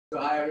So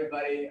hi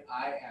everybody,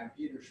 I am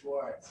Peter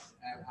Schwartz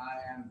and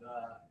I am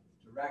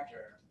the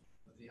director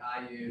of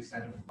the IU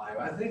Center for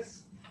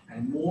Bioethics,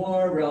 and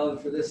more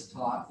relevant for this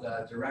talk,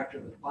 the director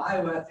of the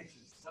Bioethics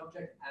and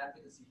Subject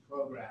Advocacy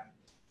Program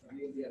from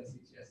Indiana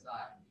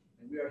CTSI.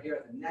 And we are here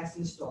at the next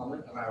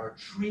installment of our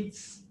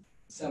TREATS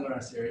seminar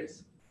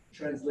series,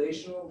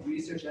 Translational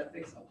Research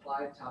Ethics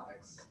Applied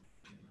Topics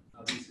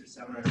Research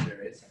Seminar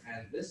Series.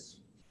 And this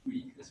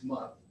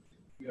month,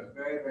 we are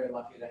very, very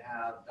lucky to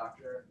have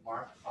Dr.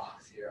 Mark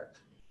Fox here.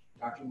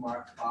 Dr.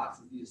 Mark Fox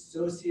is the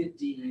Associate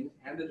Dean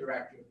and the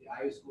Director of the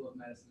IU School of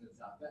Medicine at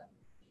South Bend.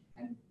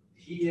 And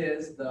he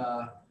is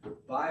the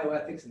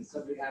Bioethics and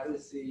Subject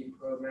Advocacy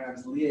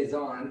Program's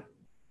liaison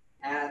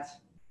at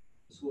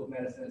the School of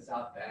Medicine at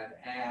South Bend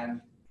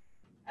and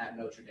at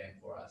Notre Dame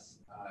for us.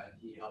 And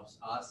he helps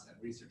us and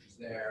researchers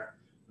there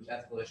with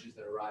ethical issues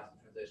that arise from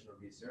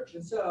translational research.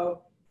 And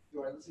so, if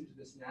you are listening to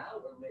this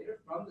now or later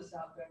from the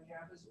South Bend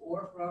campus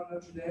or from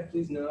Notre Dame,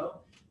 please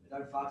know that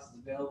Dr. Fox is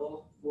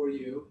available for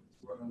you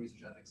to work on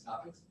research ethics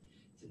topics.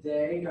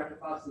 Today, Dr.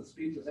 Fox will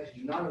speak to us.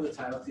 Actually, do not know the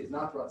title because he has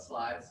not brought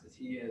slides because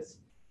he is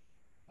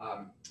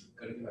going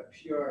to give a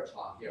pure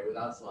talk here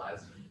without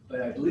slides.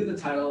 But I believe the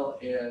title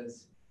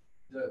is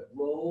the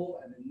role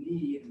and the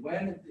need,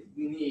 when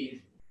we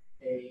need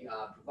a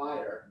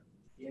provider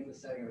in the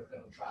setting of a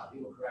clinical trial. He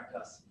will correct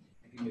us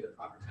and give me the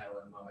proper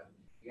title in a moment.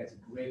 Again, it's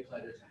a great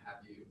pleasure to have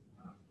you,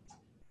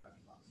 Dr.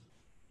 Fox.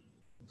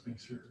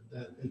 Thanks for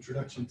that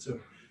introduction. So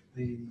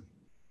I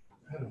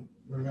don't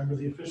remember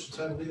the official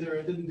title either.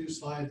 I didn't do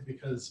slides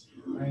because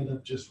I ended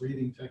up just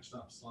reading text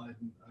off slide,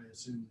 and I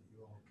assume that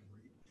you all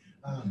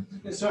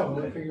can read. So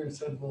I figured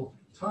instead we'll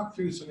talk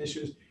through some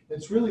issues.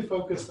 It's really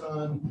focused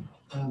on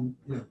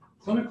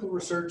clinical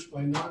research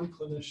by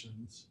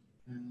non-clinicians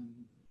and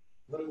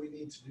what do we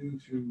need to do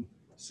to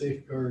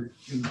safeguard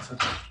human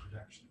subject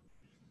protection.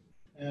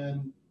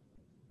 And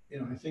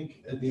I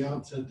think at the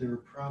outset there are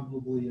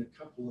probably a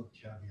couple of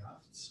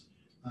caveats.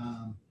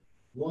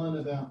 One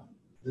about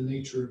the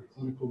nature of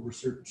clinical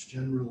research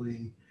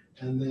generally,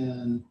 and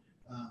then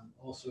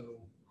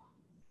also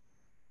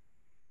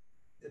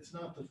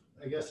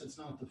I guess it's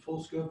not the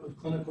full scope of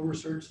clinical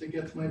research that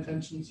gets my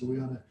attention, so we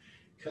ought to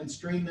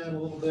constrain that a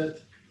little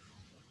bit.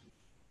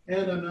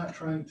 And I'm not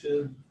trying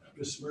to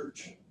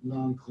besmirch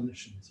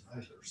non-clinicians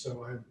either.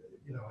 So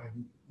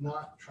I'm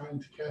not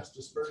trying to cast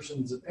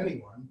aspersions at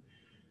anyone.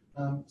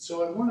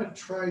 So I want to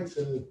try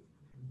to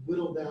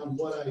whittle down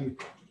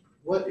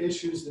what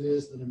issues it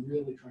is that I'm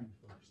really trying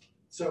to focus on.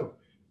 So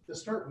to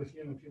start with,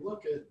 if you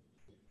look at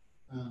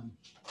kind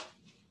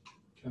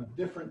of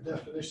different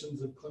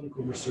definitions of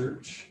clinical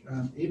research,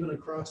 even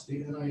across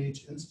the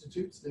NIH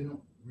institutes, they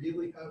don't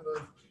really have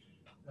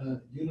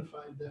a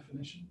unified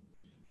definition.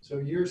 So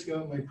years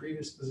ago, in my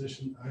previous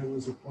position, I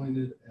was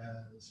appointed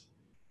as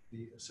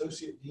the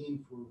Associate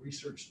Dean for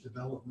Research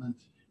Development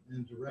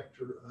and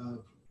Director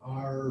of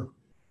our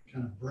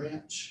kind of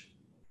branch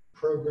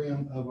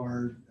program of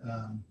our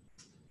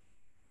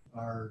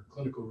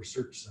Clinical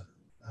Research Center,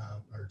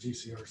 our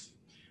GCRC.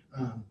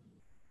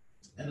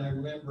 And I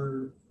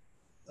remember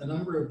a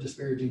number of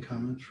disparaging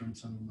comments from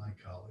some of my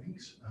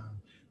colleagues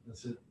that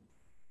said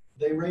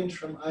they range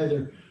from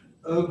either,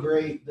 oh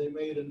great, they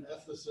made an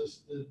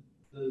ethicist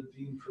the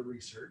dean for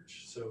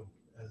research, so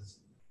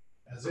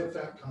as if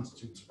that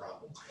constitutes a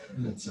problem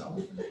in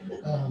itself.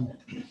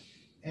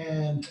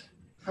 And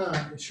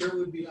it sure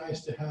would be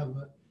nice to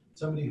have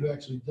somebody who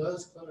actually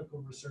does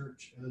clinical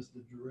research as the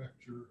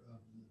director of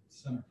the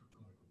Center for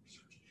Clinical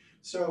Research.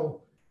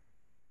 So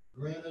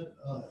granted,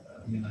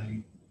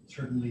 I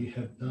certainly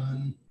have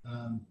done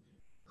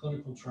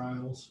clinical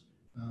trials.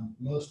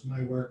 Most of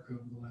my work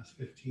over the last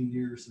 15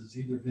 years has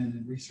either been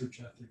in research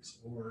ethics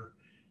or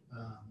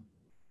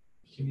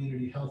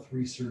community health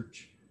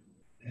research,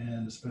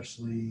 and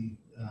especially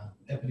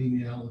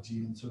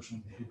epidemiology and social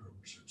and behavioral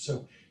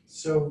research.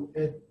 So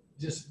it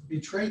just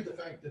betrayed the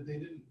fact that they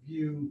didn't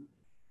view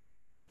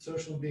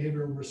social and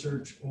behavioral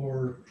research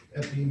or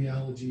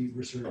epidemiology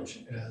research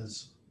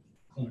as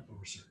clinical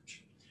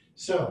research.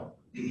 So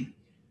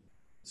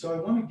I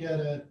want to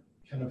get at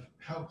kind of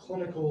how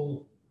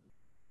clinical,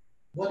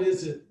 what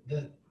is it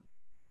that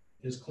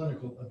is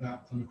clinical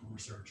about clinical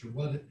research, or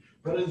what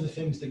are the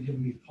things that give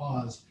me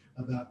pause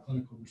about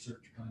clinical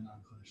research by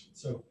non-clinicians?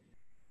 So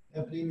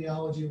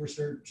epidemiology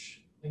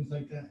research, things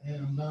like that, and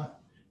I'm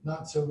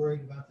not so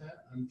worried about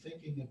that. I'm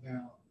thinking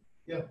about,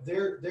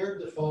 their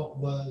default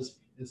was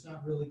it's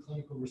not really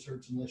clinical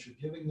research unless you're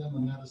giving them a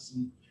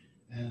medicine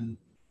and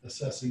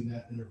assessing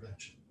that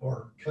intervention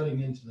or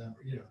cutting into them.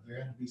 There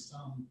had to be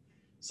some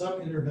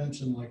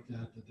intervention like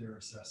that they're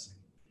assessing.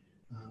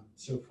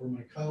 So for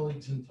my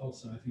colleagues in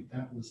Tulsa, I think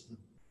that was the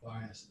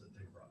bias that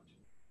they brought.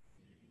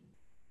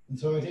 And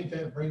so I think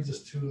that brings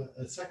us to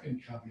a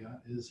second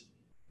caveat is,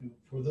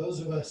 for those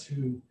of us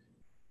who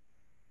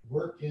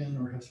work in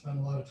or have spent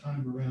a lot of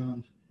time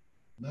around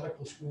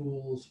medical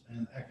schools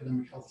and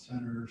academic health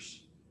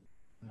centers,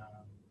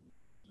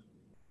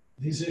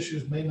 these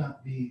issues may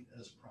not be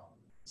as prominent.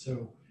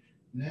 So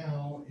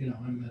now,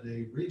 I'm at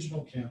a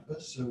regional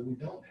campus, so we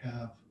don't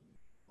have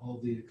all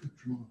the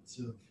accoutrements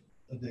of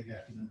a big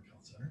academic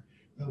health center.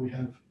 But we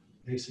have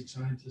basic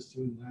scientists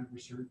doing lab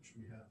research.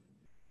 We have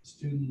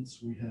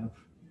students. We have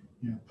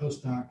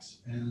postdocs,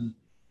 and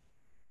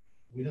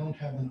we don't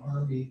have an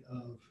army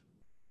of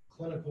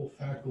clinical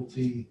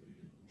faculty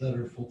that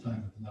are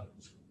full-time at the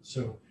medical school.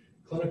 So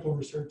clinical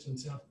research in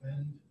South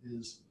Bend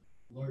is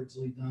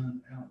largely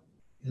done out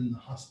in the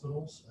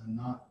hospitals and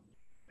not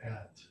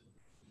at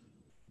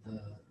the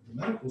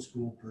medical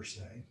school per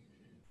se.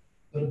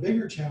 But a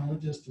bigger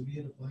challenge is to be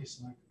at a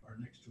place like our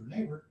next door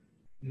neighbor,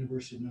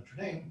 University of Notre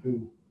Dame,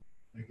 who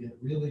I get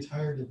really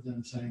tired of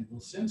them saying,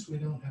 well, since we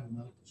don't have a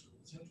medical school,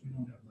 since we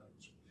don't have a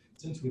medical school,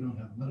 since we don't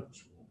have a medical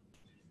school,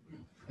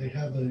 they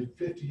have a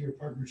 50-year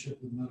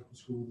partnership with a medical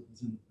school that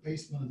was in the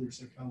basement of their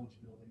psychology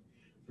building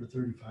for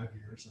 35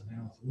 years, and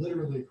now it's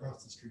literally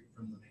across the street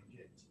from the main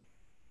gates.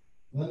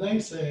 When they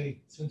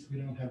say, since we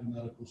don't have a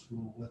medical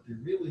school, what they're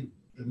really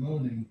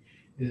bemoaning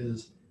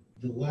is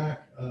the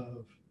lack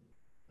of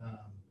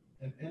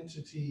an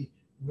entity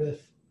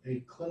with a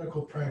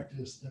clinical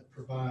practice that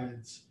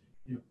provides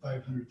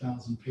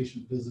 500,000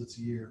 patient visits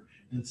a year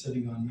and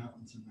sitting on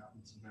mountains and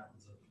mountains and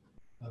mountains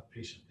of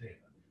patient data.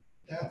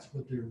 That's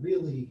what they're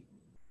really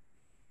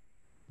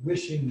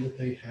wishing that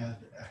they had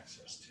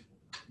access to.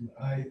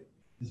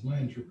 Is my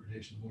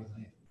interpretation more than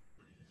anything.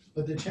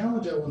 But the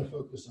challenge I want to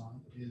focus on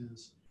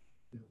is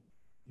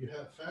you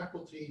have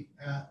faculty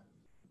at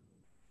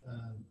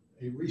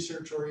a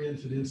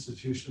research-oriented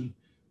institution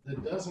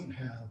that doesn't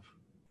have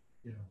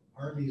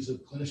armies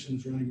of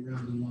clinicians running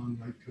around in long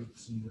white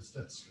coats and with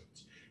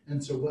stethoscopes.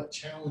 And so what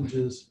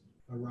challenges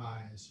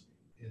arise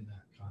in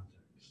that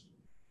context?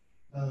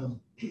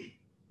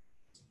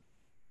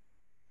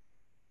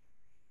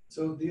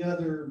 So the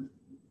other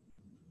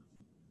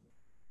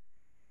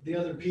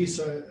piece,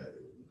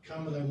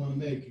 comment I want to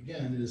make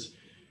again is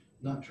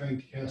not trying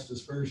to cast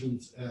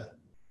aspersions at,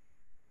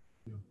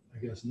 I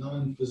guess,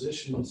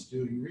 non-physicians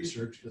doing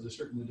research, because I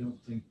certainly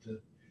don't think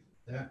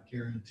that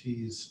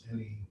guarantees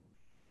any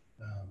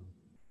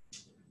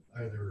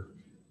either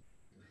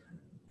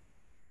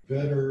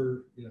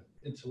better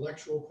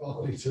intellectual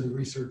quality to the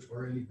research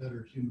or any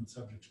better human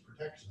subjects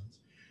protections.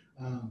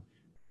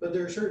 But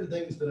there are certain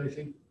things that I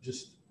think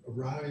just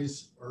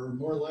arise or are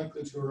more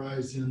likely to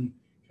arise in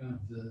kind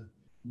of the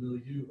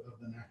milieu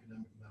of an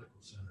academic medical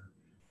center,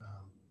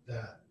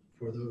 that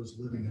for those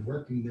living and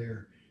working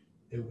there,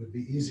 it would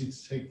be easy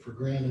to take for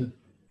granted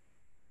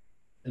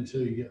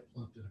until you get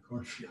plunked in a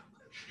cornfield.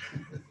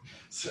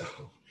 So,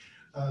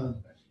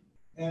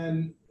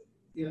 and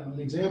an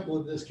example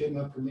of this came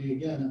up for me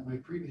again at my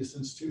previous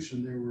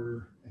institution.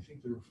 I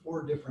think there were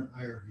 4 different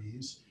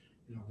IRBs.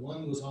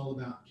 One was all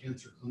about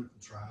cancer clinical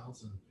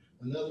trials, and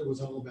another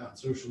was all about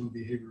social and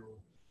behavioral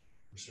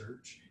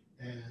research,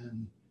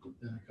 and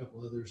then a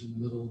couple others in the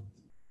middle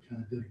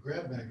kind of did a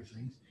grab bag of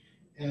things.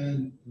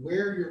 And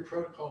where your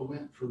protocol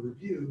went for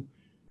review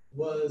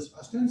was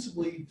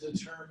ostensibly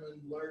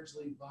determined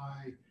largely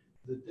by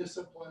the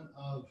discipline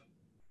of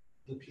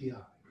the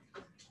PI.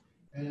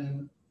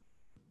 And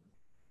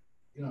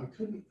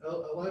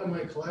a lot of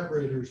my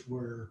collaborators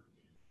were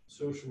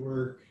social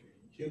work,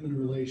 human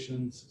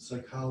relations,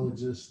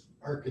 psychologists,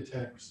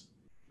 architects.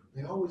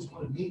 They always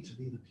wanted me to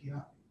be the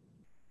PI.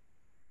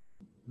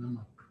 And I'm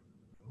like,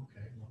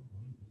 okay, well,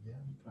 yeah,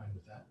 I'm fine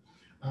with that.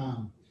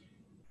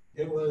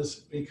 It was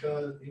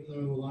because,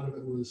 even though a lot of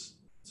it was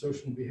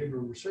social and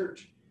behavioral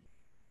research,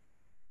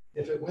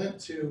 if it went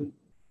to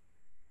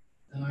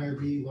an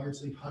IRB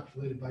largely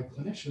populated by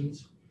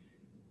clinicians,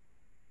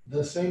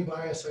 the same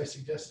bias I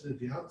suggested at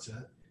the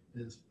outset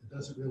is it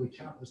doesn't really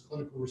count as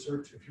clinical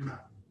research if you're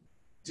not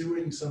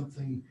doing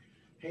something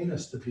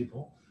heinous to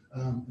people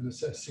and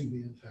assessing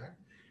the impact.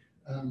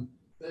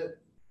 That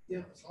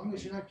as long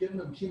as you're not giving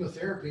them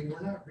chemotherapy,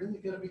 we're not really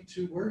going to be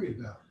too worried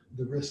about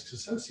the risks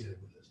associated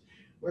with this.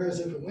 Whereas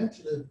if it went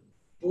to the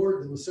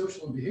board that was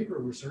social and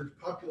behavioral research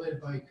populated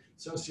by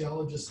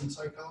sociologists and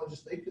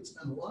psychologists, they could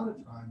spend a lot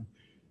of time,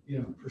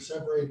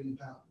 perseverating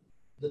about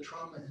the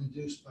trauma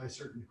induced by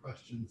certain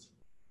questions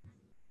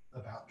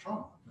about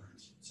trauma, for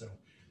instance. So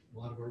a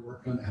lot of our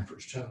work on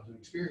adverse childhood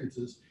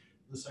experiences,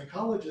 the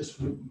psychologists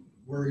would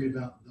worry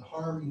about the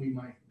harm we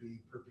might be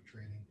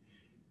perpetrating.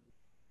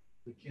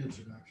 The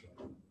cancer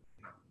actually.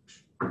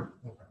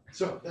 Okay.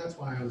 So that's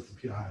why I was the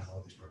PI on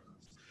all these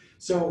programs.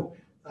 So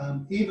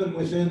even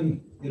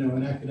within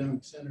an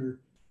academic center,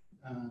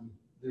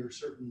 there are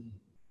certain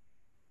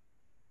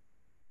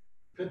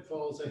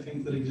pitfalls I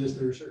think that exist.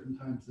 There are certain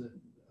times that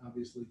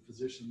obviously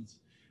physicians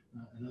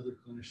and other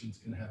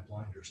clinicians can have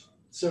blinders on.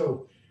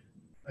 So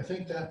I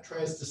think that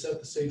tries to set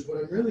the stage. What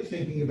I'm really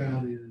thinking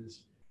about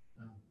is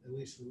at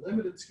least a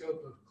limited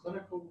scope of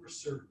clinical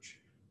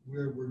research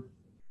where we're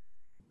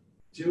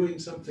doing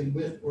something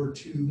with or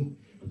to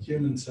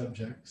human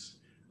subjects,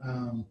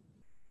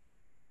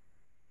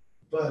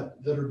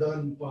 but that are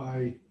done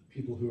by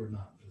people who are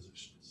not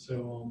physicians. So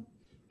I'll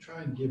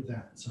try and give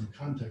that some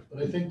context.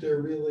 But I think there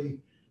are really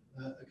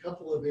a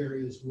couple of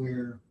areas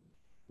where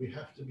we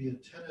have to be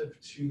attentive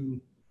to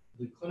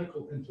the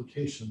clinical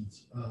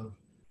implications of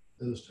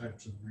those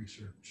types of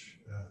research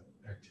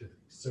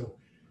activities.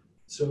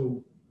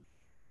 So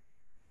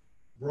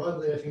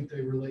broadly, I think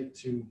they relate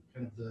to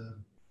kind of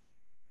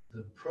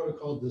the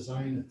protocol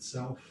design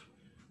itself,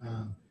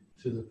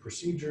 to the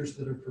procedures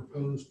that are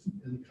proposed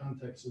in the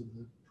context of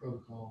the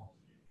protocol,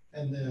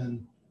 and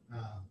then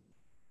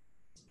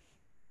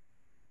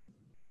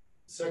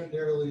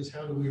secondarily is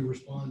how do we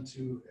respond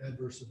to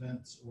adverse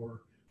events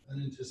or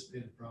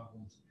unanticipated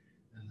problems.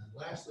 And then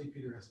lastly,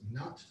 Peter asked me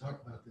not to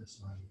talk about this,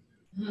 so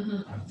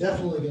I'm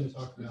definitely going to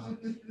talk about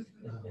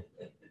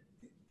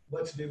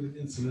what to do with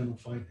incidental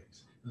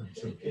findings.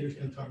 So Peter's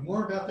going to talk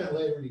more about that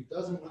later, and he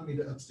doesn't want me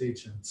to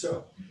upstage him.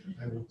 So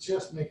I will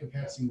just make a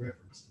passing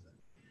reference to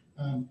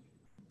that.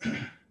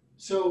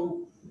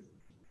 So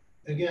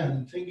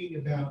again, thinking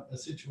about a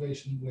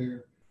situation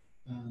where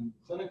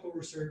clinical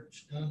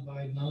research done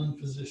by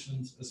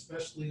non-physicians,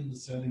 especially in the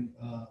setting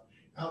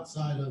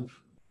outside of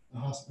a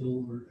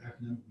hospital or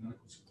academic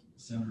medical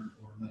center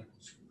or medical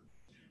school.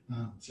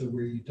 So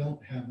where you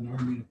don't have an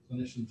army of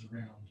clinicians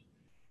around,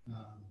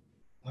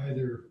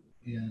 either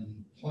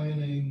in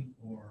planning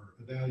or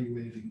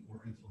evaluating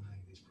or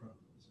implementing these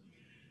protocols.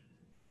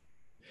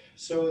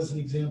 So as an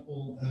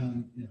example,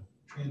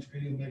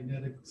 transcranial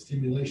magnetic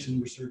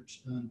stimulation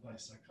research done by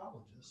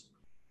psychologists,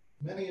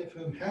 many of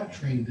whom have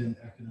trained in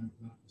academic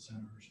medical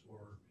centers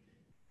or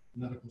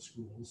medical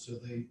schools. So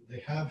they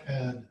have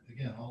had,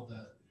 again, all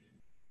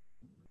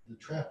the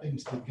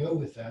trappings that go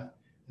with that.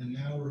 And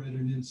now we're at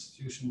an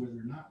institution where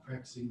they're not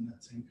practicing in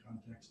that same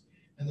context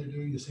and they're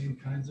doing the same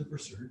kinds of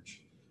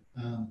research.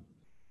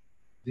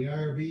 The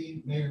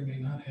IRB may or may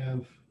not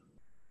have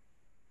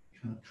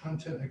kind of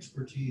content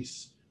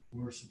expertise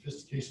or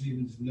sophistication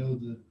even to know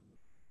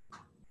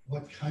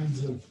what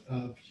kinds of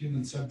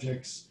human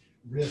subjects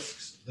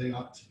risks they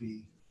ought to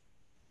be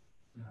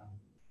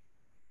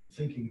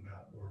thinking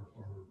about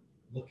or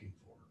looking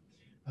for.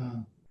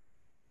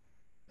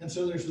 And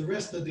so there's the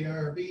risk that the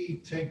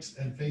IRB takes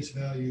at face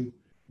value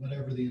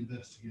whatever the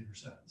investigator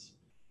says.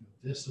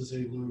 This is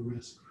a low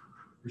risk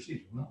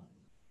procedure. Well,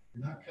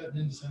 you're not cutting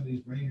into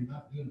somebody's brain, you're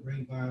not doing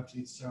brain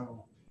biopsies,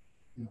 so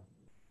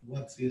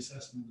what's the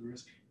assessment of the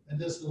risk? And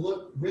does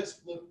the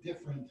risk look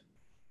different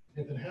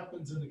if it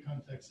happens in the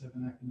context of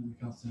an academic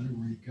health center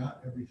where you've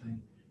got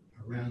everything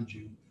around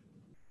you,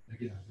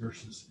 again,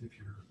 versus if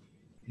you're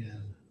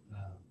in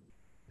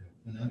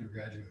an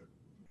undergraduate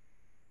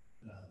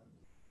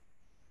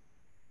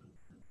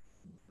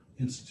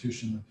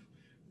institution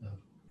of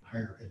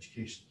higher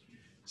education.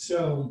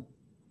 So,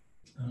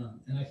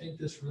 and I think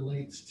this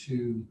relates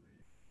to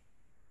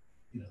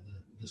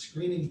the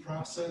screening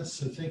process.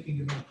 So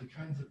thinking about the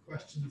kinds of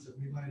questions that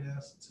we might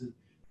ask to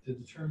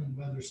determine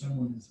whether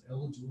someone is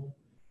eligible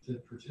to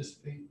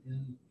participate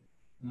in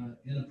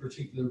a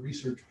particular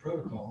research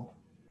protocol.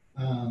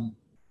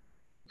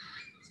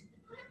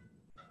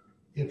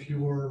 If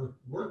your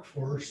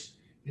workforce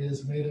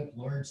is made up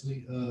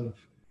largely of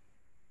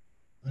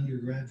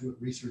undergraduate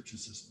research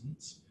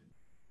assistants,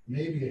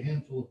 maybe a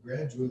handful of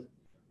graduate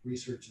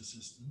research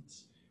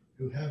assistants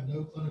who have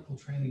no clinical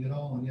training at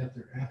all, and yet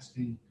they're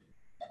asking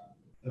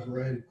a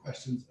variety of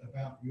questions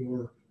about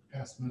your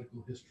past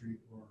medical history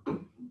or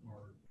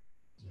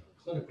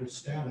clinical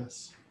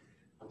status.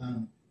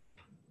 I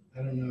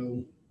don't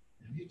know,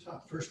 have you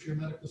taught first-year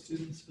medical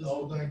students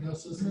physical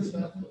diagnosis and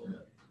stuff?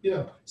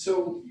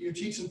 So you're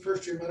teaching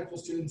first-year medical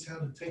students how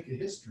to take a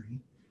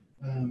history,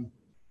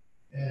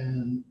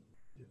 and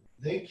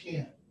they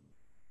can't,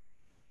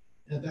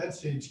 at that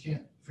stage,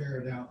 can't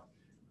ferret out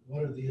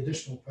what are the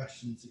additional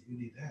questions that you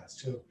need to ask.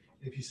 So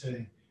if you say,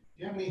 do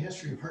you have any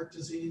history of heart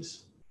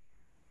disease?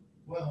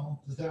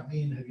 Well, does that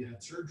mean, have you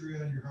had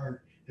surgery on your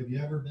heart? Have you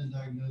ever been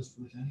diagnosed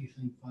with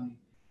anything funny?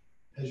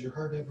 Has your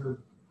heart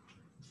ever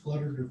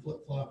fluttered or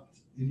flip-flopped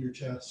in your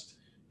chest?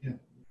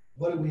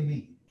 What do we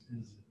mean?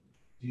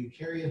 Do you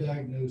carry a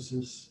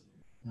diagnosis?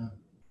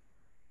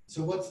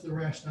 So what's the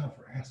rationale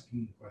for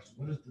asking the question?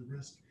 What is the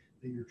risk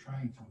that you're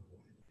trying to avoid?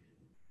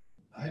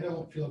 I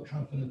don't feel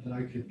confident that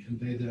I could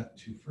convey that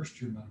to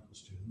first-year medical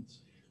students.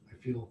 I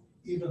feel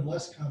even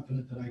less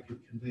confident that I could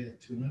convey it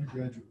to an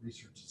undergraduate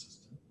research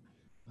assistant.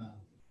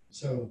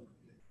 So,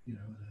 in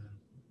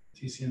a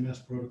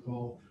TCMS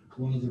protocol,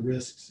 one of the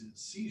risks is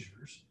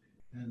seizures.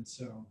 And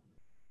so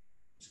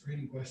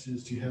screening question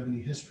is, do you have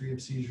any history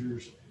of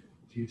seizures?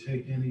 Do you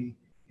take any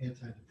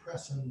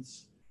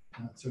antidepressants?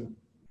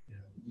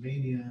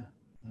 Mania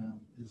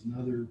is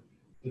another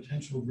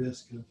potential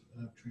risk of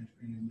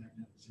transcranial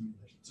magnetic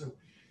stimulation.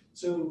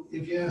 So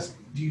if you ask,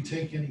 do you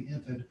take any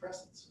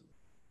antidepressants?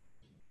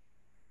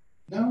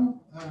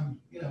 No,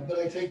 but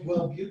I take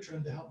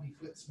Wellbutrin to help me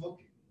quit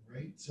smoking,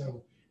 right?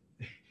 So,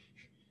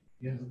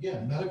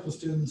 again, medical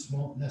students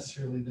won't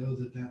necessarily know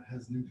that that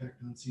has an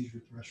impact on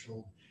seizure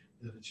threshold,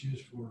 that it's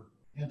used for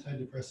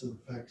antidepressive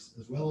effects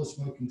as well as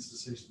smoking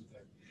cessation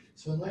effect.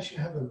 So unless you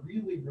have a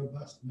really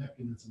robust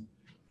mechanism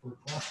for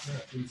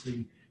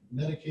cross-referencing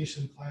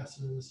medication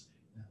classes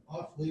and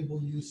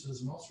off-label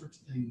uses and all sorts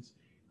of things,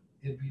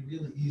 it'd be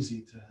really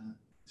easy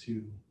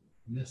to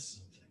miss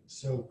some things.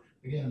 So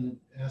again,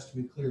 it has to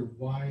be clear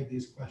why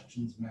these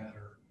questions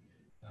matter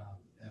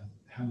and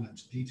how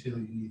much detail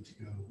you need to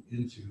go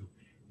into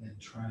and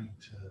trying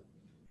to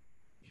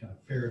kind of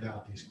ferret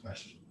out these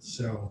questions.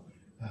 So,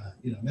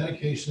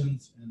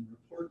 medications and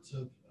reports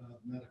of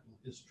medical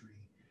history,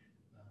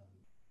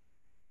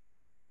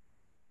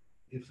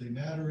 if they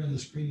matter in the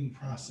screening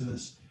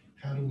process,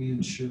 how do we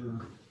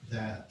ensure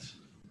that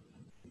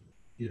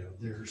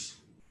there's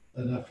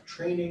enough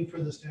training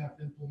for the staff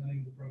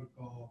implementing the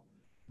protocol,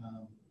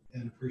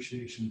 and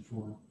appreciation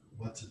for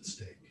what's at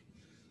stake.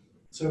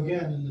 So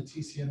again, in the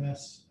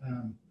TCMS,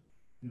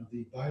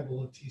 the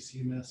Bible of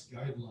TCMS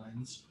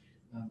guidelines,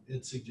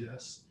 it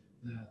suggests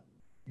that,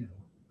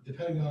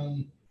 depending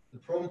on the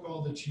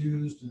protocol that's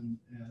used and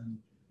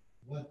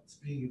what's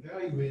being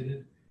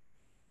evaluated,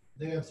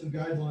 they have some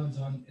guidelines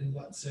on in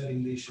what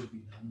setting they should be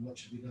done, what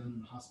should be done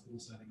in a hospital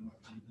setting,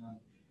 what can be done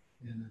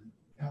in an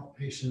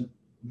outpatient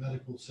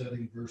medical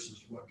setting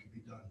versus what can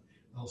be done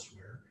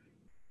elsewhere.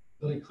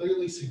 But it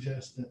clearly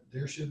suggests that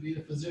there should be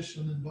a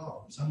physician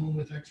involved, someone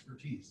with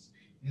expertise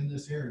in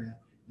this area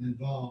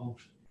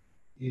involved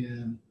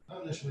in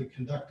not necessarily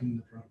conducting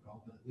the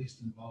protocol, but at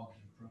least involved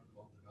in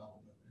protocol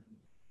development and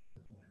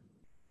deployment.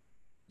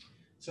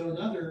 So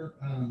another,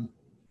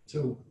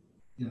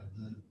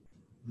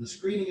 the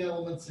screening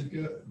elements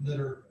that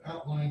are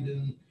outlined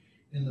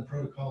in the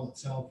protocol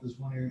itself is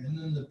one area, and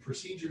then the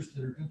procedures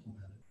that are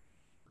implemented.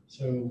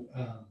 So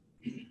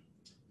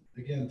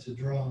again, to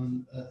draw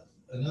on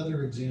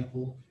another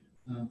example,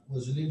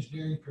 was an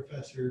engineering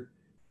professor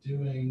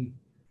doing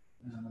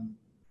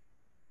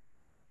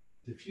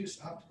diffuse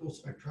optical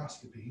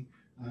spectroscopy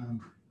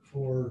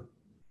for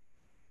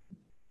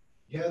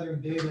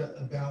gathering data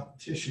about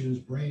tissues,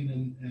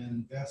 brain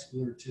and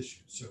vascular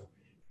tissue. So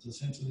it's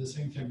essentially the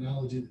same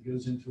technology that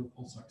goes into a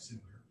pulse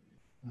oximeter.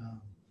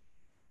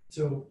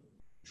 So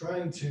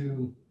trying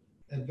to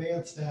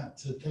advance that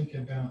to think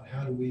about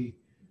how do we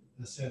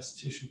assess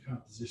tissue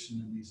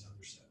composition in these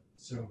other settings.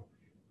 So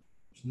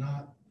it's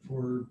not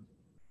for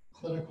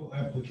clinical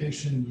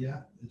application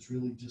yet. It's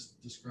really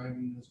just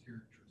describing those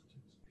characteristics.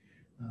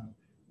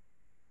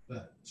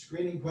 But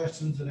screening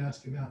questions that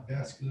ask about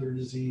vascular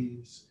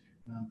disease,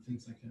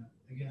 things like that.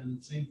 Again,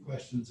 same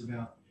questions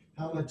about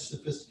how much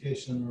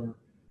sophistication or,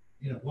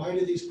 why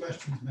do these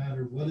questions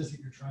matter? What is it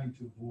you're trying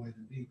to avoid?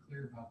 And being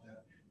clear about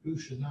that. Who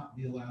should not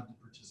be allowed to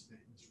participate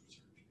in this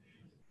research?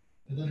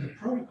 And then the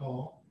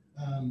protocol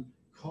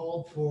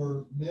called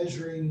for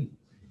measuring,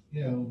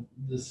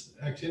 this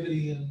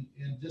activity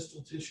in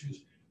distal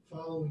tissues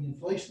following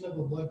inflation of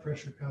a blood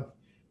pressure cuff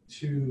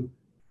to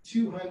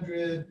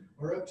 200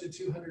 or up to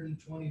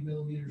 220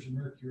 millimeters of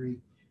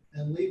mercury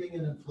and leaving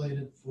it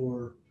inflated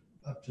for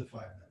up to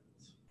 5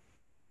 minutes.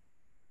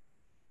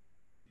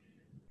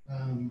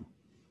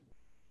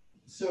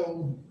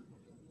 So,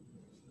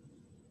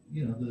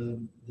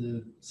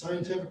 the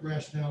scientific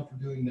rationale for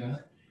doing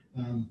that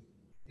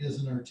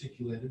isn't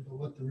articulated, but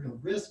what the real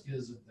risk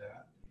is of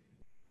that,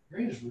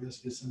 greatest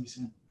risk is somebody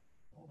saying,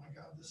 oh my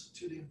God, this is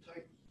too damn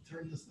tight,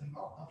 turn this thing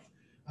off.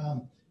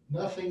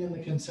 Nothing in the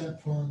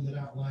consent form that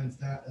outlines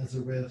that as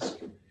a risk.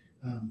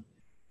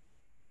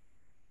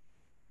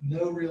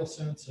 No real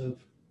sense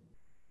of,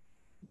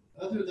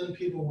 other than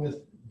people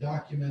with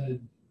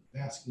documented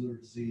vascular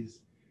disease,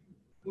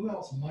 who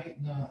else might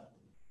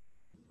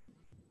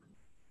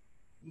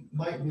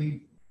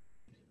we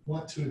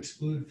want to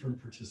exclude from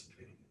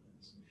participating in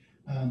this?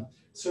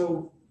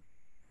 So,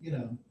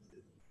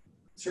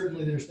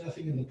 certainly there's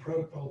nothing in the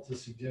protocol to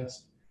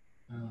suggest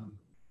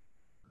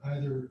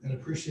either an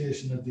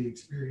appreciation of the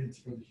experience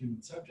for the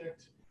human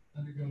subject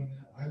undergoing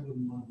that. I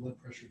wouldn't want a blood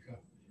pressure cuff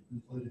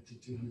inflated to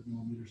 200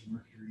 millimeters of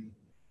mercury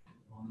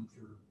on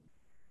for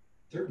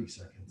 30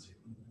 seconds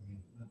even. I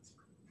mean, that's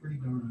pretty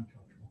darn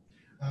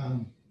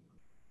uncomfortable.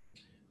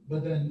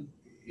 But then,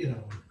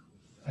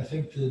 I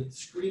think the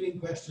screening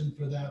question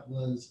for that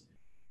was,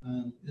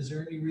 is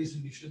there any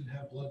reason you shouldn't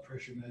have blood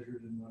pressure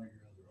measured in one of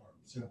your other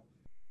arms? So,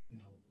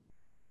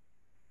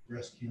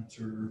 breast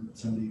cancer,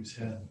 somebody who's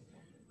had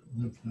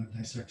lymph node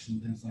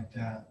dissection, things like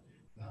that,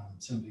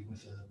 somebody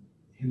with a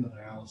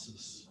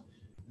hemodialysis,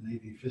 an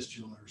AV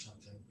fistula or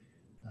something.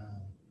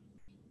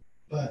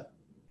 But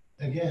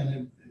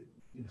again,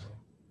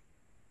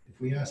 if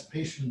we ask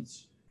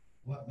patients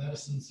what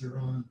medicines they're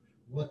on,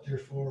 what they're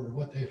for, or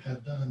what they've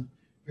had done,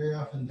 very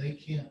often they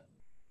can't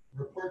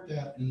report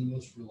that in the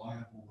most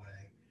reliable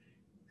way.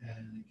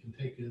 And it can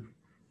take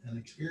an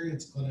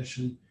experienced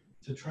clinician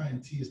to try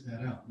and tease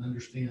that out and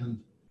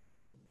understand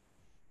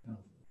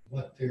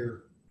what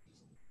are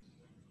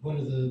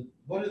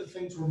the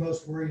things we're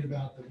most worried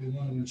about that we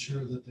want to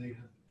ensure that they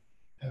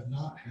have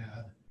not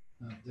had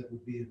that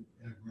would be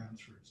a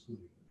grounds for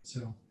excluding.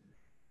 So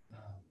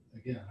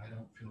again, I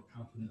don't feel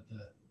confident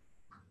that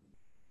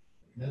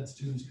med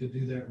students could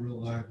do that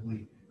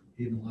reliably,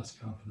 even less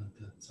confident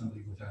that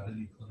somebody without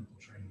any clinical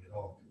training at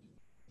all could do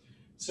it.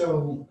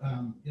 So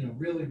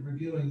really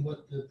reviewing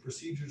what the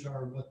procedures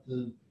are, what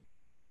the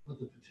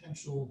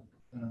potential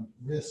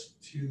risk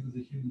to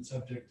the human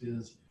subject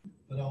is,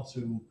 but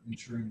also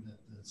ensuring that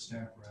the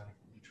staff are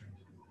adequately trained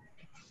to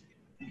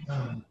do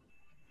that.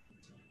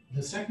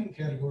 The second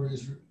category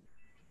is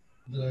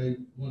that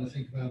I want to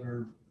think about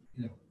are,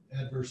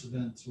 adverse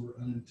events or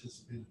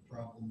unanticipated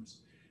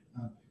problems.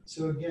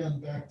 So again,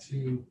 back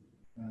to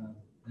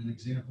an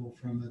example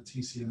from the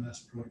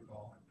TCMS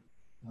protocol.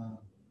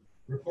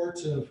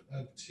 Reports of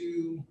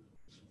two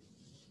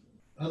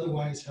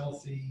otherwise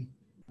healthy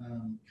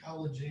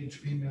college-age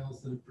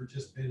females that have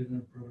participated in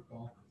a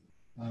protocol.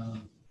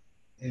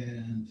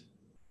 And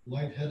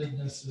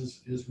lightheadedness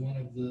is one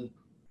of the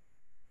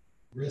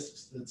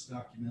risks that's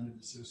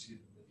documented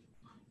associated with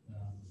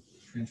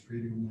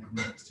transcranial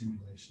magnetic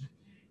stimulation.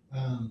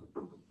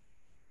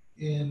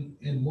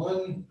 In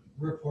one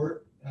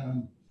report,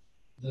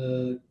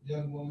 the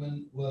young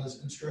woman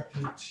was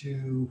instructed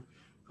to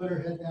put her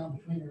head down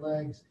between her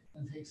legs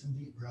and take some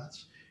deep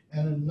breaths.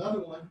 And in another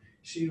one,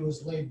 she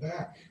was laid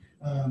back,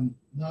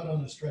 not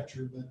on a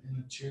stretcher, but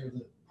in a chair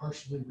that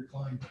partially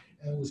reclined,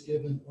 and was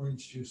given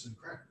orange juice and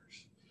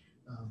crackers.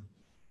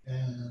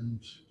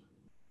 And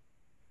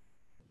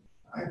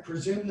I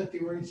presume that the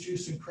orange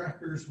juice and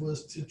crackers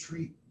was to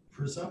treat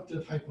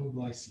presumptive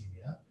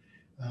hypoglycemia.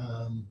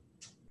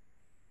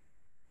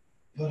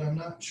 But I'm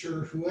not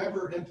sure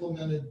whoever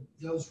implemented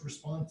those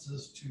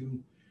responses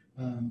to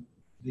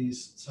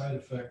these side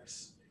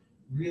effects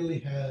really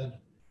had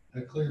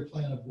a clear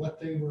plan of what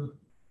they were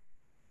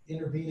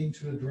intervening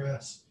to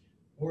address,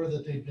 or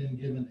that they'd been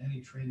given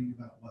any training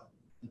about what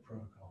the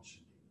protocol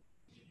should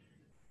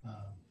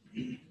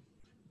be.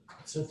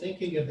 So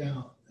thinking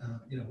about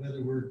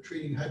whether we're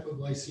treating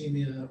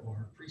hypoglycemia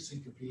or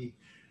presyncope,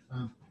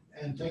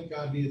 and thank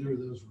God neither of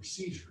those were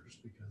seizures,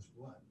 because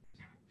what?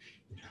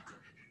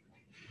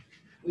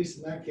 At least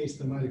in that case,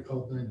 they might have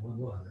called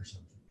 911 or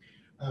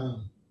something.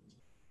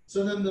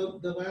 So then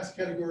the last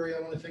category I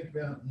want to think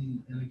about,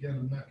 and again,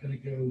 I'm not going to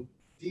go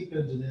deep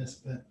into this,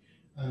 but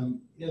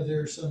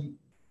there are some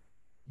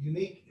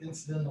unique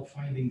incidental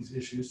findings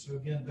issues. So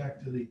again,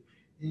 back to the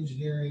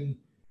engineering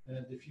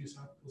diffuse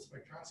optical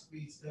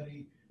spectroscopy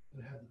study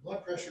that had the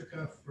blood pressure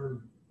cuff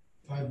for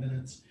 5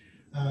 minutes.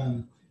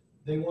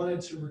 They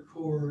wanted to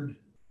record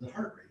the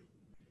heart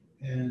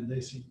rate, and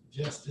they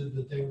suggested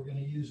that they were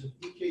going to use an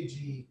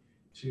EKG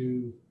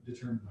to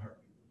determine the heart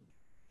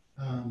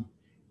rate.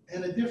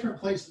 And at different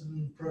places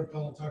in the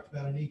protocol, it talked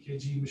about an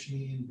EKG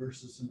machine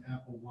versus an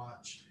Apple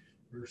Watch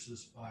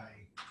versus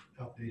by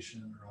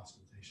palpation or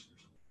auscultation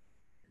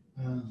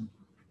or something.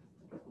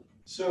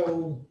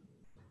 So,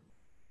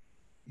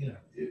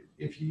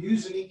 if you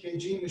use an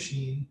EKG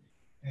machine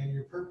and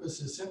your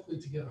purpose is simply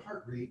to get a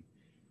heart rate,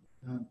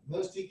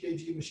 most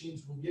EKG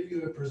machines will give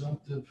you a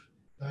presumptive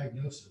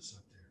diagnosis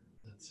up there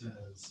that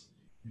says,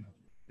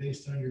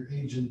 based on your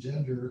age and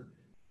gender,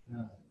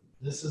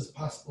 this is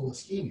possible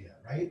ischemia,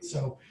 right?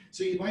 So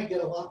you might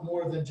get a lot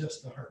more than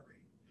just the heart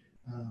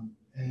rate.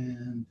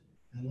 And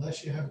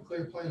unless you have a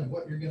clear plan of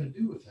what you're going to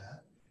do with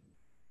that,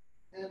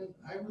 and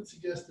I would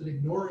suggest that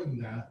ignoring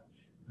that,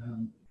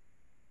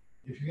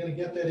 if you're going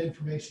to get that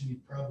information, you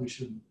probably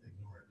shouldn't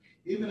ignore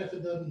it. Even if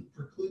it doesn't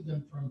preclude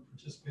them from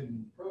participating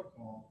in the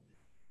protocol,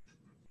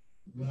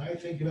 when I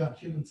think about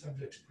human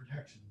subjects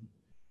protection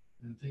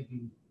and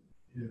thinking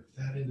if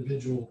that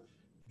individual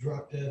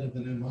dropped dead of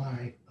an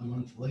MI a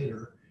month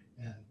later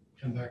and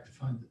come back to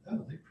find that,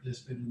 oh, they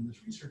participated in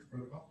this research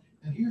protocol,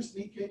 and here's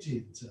an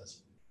EKG that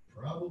says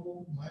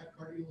probable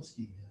myocardial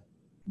ischemia.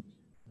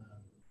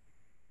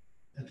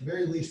 At the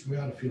very least, we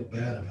ought to feel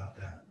bad about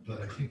that,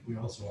 but I think we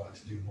also ought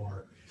to do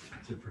more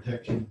to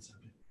protect human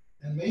subjects.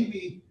 And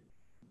maybe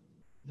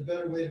the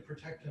better way to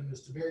protect them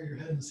is to bury your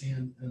head in the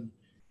sand and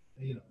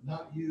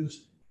not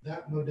use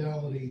that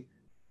modality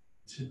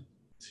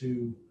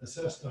to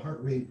assess the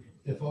heart rate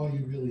if all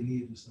you really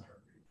need is the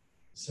heart rate.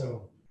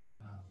 So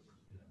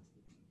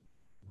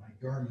my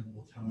Garmin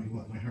will tell me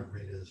what my heart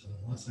rate is, and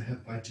unless I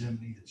have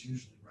Bigemini, it's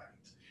usually right.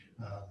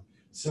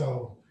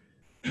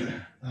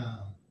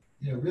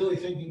 Really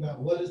thinking about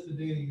what is the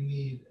data you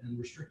need and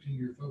restricting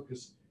your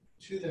focus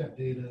to that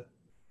data,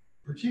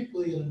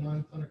 particularly in a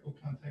non-clinical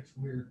context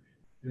where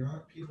there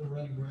aren't people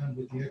running around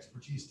with the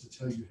expertise to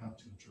tell you how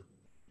to interpret.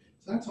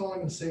 So that's all I'm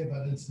going to say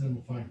about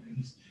incidental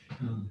findings.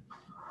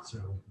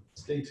 So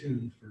stay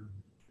tuned for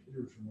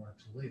Peter's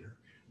remarks later.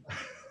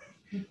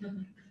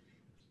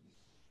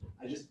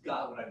 I just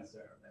got what I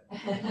deserve.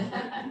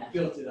 I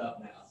built it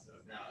up now, so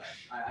now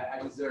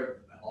I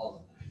deserve all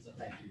of that. So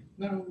thank you.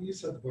 No, you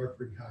set the bar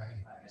pretty high,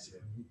 so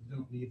you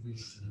don't need me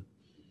to.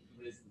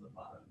 Raise to the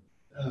bottom.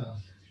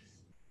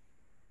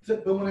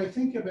 But when I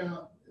think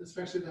about,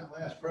 especially that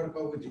last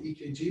protocol with the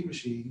EKG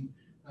machine,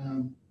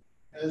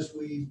 as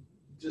we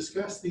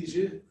discuss these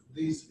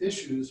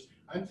issues,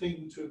 I'm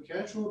thinking to a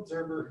casual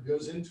observer who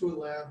goes into a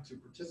lab to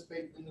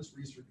participate in this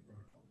research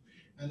protocol.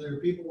 And there are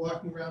people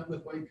walking around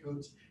with white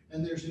coats,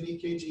 and there's an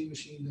EKG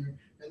machine there,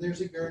 and there's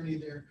a gurney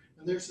there,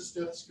 and there's a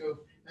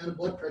stethoscope and a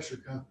blood pressure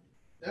cuff.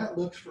 That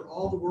looks for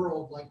all the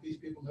world like these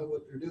people know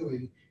what they're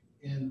doing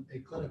in a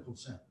clinical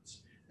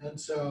sense. And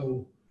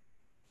so,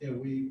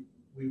 we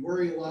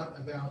worry a lot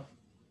about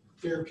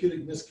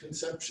therapeutic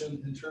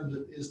misconception in terms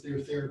of is there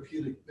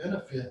therapeutic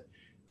benefit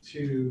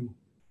to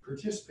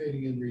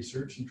participating in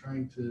research and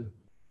trying to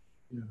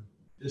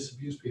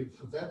disabuse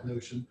people of that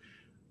notion.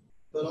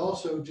 but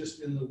also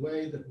just in the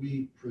way that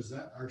we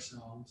present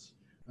ourselves.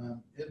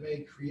 It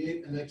may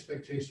create an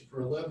expectation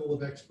for a level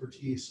of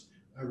expertise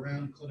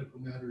around clinical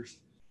matters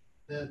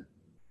that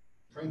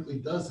frankly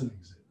doesn't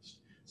exist.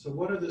 So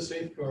what are the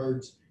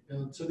safeguards?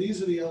 So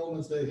these are the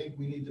elements that I think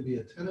we need to be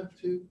attentive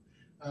to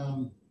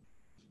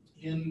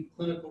in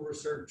clinical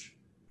research,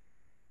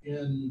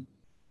 in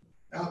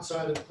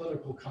outside of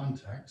clinical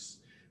contexts,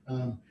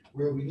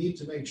 where we need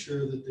to make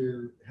sure that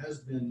there has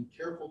been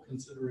careful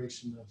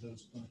consideration of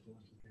those clinical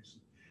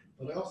implications.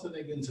 But I also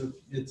think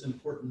it's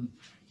important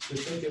to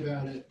think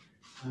about it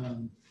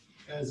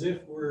as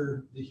if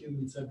we're the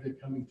human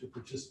subject coming to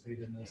participate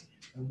in this,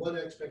 and what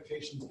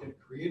expectations get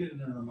created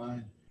in our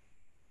mind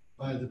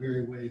by the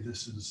very way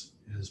this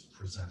is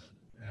presented.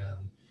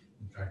 And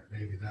in fact,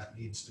 maybe that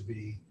needs to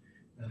be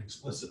an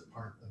explicit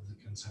part of the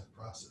consent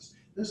process.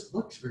 This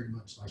looks very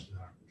much like the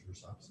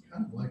doctor's office,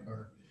 kind of like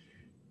our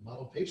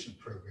model patient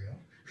program.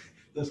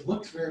 This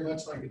looks very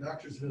much like a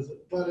doctor's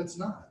visit, but it's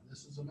not.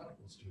 This is a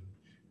medical student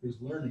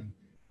who's learning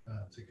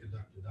to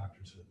conduct a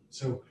doctor's visit.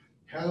 So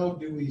how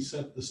do we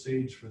set the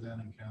stage for that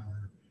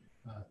encounter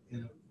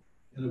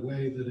in a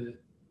way that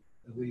it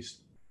at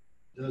least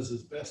does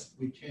as best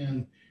we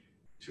can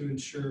to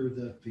ensure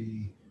that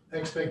the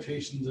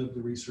expectations of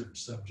the research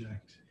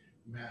subject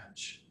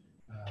match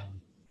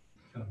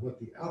kind of what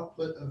the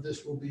output of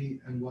this will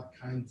be and what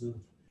kinds of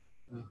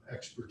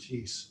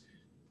expertise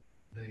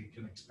they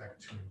can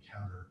expect to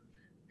encounter,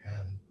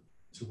 and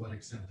to what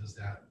extent does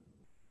that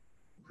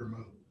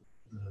promote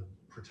the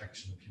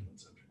protection of human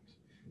subjects.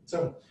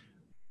 So,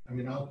 I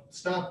mean, I'll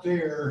stop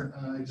there.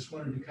 I just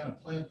wanted to kind of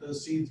plant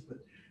those seeds, but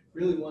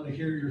really want to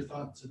hear your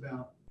thoughts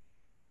about,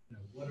 you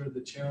know, what are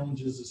the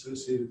challenges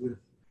associated with,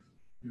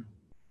 you know,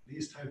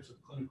 these types of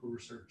clinical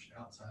research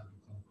outside of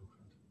the clinical context.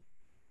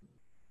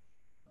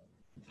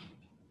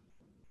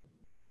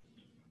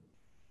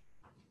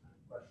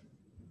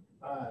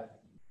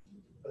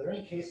 Are there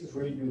any cases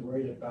where you'd be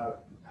worried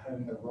about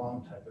having the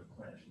wrong type of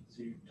clinician?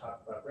 So you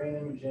talked about brain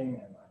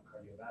imaging and like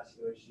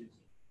cardiovascular issues.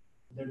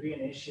 Would there be an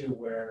issue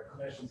where a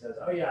clinician says,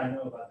 oh yeah, I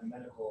know about the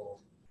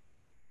medical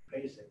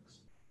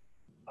basics.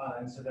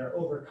 And so they're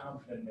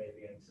overconfident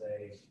maybe and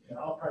say, you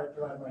know, I'll probably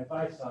provide my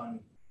advice on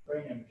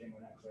brain imaging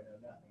when actually I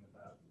know nothing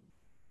about,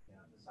 you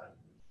know, the side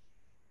effects.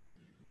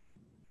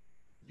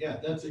 Yeah,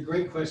 that's a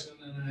great question,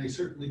 and I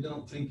certainly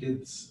don't think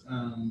it's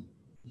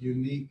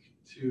unique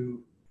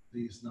to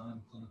these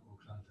non-clinical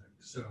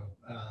contexts. So,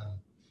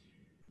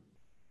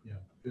 you know,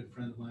 a good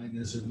friend of mine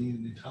is a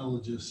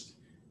neonatologist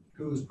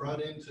who was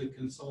brought in to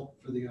consult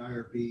for the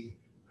IRB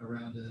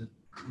around a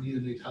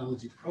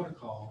neonatology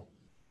protocol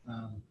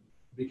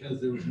because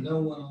there was no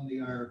one on the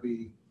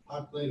IRB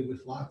populated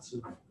with lots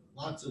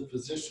of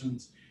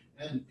physicians,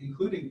 and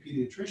including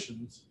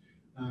pediatricians,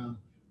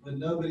 but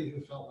nobody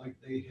who felt like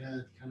they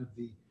had kind of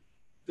the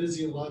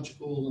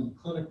physiological and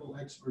clinical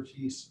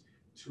expertise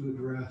to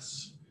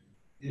address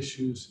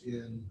issues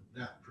in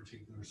that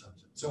particular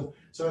subject. So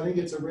I think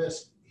it's a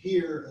risk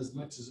here as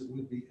much as it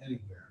would be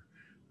anywhere.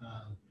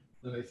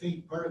 But I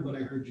think part of what I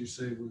heard you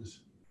say was,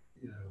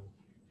 you know,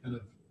 kind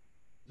of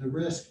the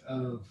risk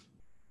of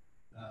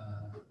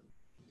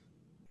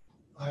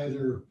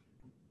either,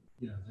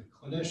 you know, the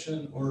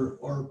clinician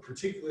or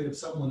particularly of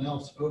someone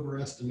else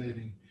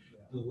overestimating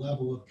the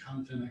level of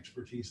content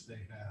expertise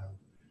they have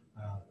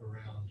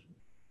around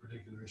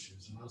particular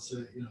issues. And I'll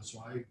say, you know, so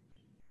I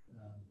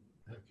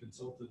have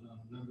consulted on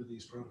a number of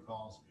these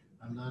protocols.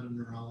 I'm not a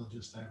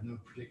neurologist. I have no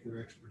particular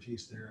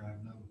expertise there. I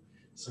have no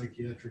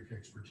psychiatric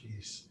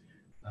expertise.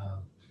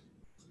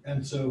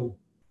 And so,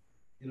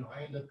 you know,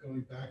 I end up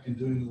going back and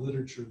doing a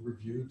literature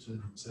review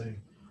to say,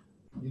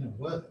 you know,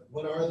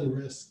 what are the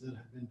risks that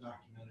have been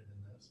documented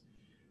in this?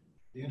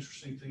 The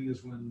interesting thing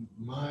is when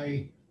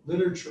my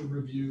literature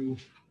review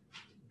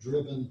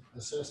driven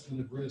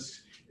assessment of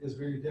risks is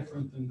very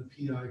different than the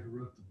PI who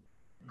wrote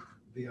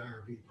the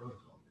IRB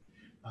protocol.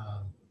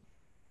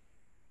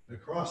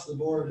 Across the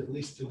board, at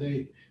least to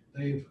date,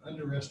 they've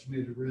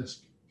underestimated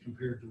risk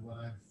compared to what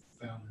I've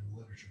found in the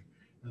literature.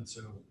 And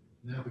so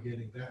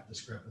navigating that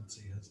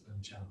discrepancy has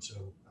been challenged.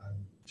 So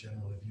I'm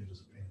generally viewed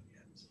as a pain in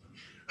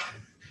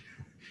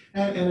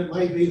the ass. And it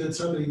might be that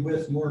somebody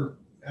with more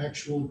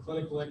actual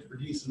clinical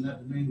expertise in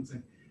that domain would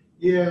think,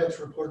 yeah, it's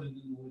reported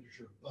in the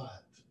literature,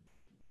 but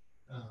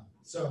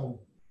so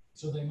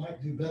they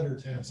might do better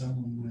to have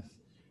someone with,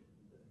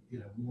 you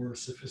know, more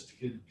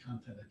sophisticated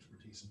content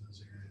expertise in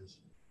those areas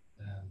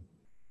than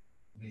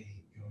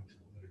me going to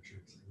the literature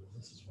and say, well,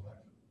 this is what I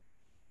found.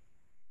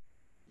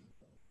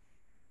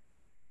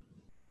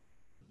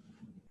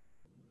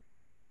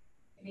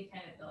 Maybe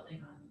kind of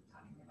building on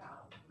talking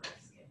about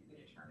risk and who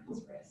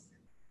determines risk.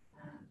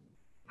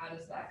 How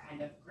does that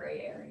kind of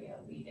gray area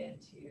lead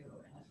into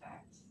and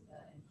affect the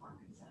informed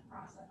consent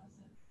process?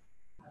 And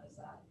how does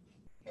that,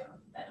 you know,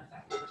 then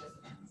affect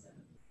participants and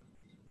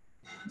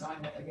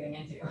knowing what they're getting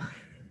into?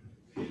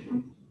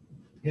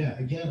 Yeah,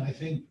 again, I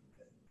think,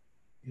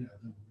 you know,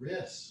 the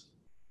risks,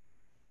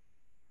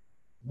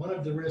 one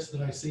of the risks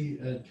that I see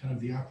at kind of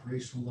the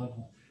operational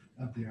level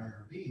of the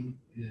IRB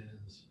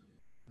is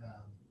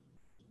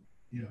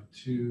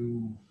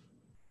to,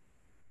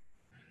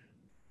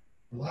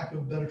 for lack of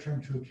a better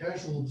term, to a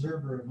casual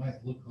observer, it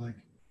might look like,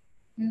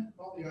 yeah,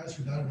 all the I's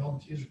are dotted, all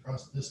the T's are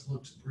crossed. This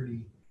looks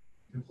pretty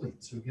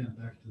complete. So again,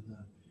 back to the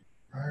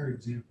prior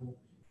example,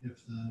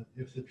 if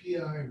the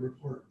PI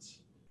reports,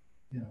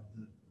 the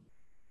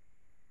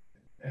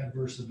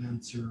adverse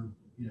events are,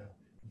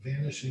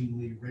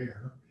 vanishingly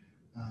rare,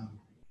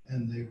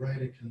 and they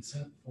write a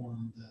consent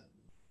form that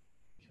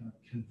kind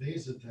of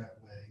conveys it that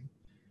way.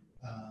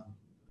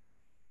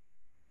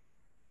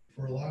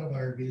 For a lot of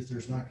IRBs,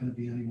 there's not going to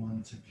be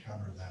anyone to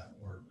counter that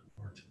or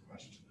to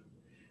question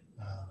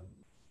it.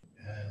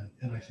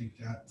 And I think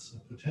that's a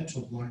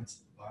potential blind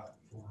spot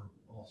for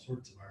all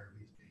sorts of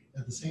IRBs.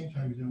 At the same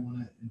time, you don't want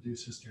to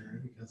induce hysteria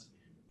because,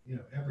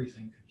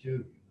 everything could kill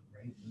you,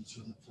 right? And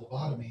so the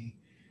phlebotomy,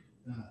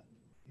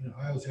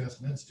 I always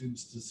ask med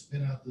students to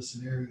spin out the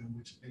scenario in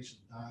which a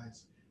patient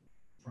dies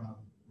from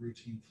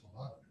routine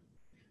phlebotomy,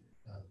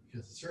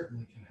 because it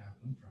certainly can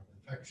happen from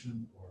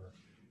infection or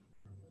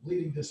from a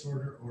bleeding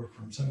disorder or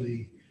from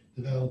somebody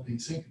developing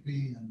syncope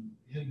and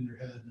hitting their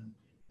head and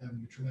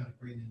having a traumatic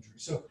brain injury.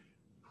 So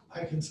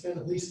I can spin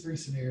at least 3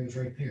 scenarios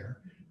right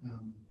there,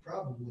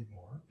 probably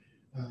more.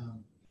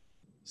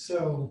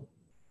 So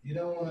you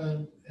don't want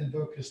to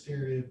invoke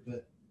hysteria,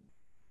 but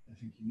I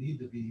think you need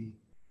to be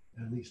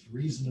at least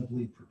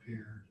reasonably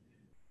prepared,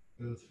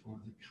 both for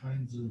the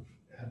kinds of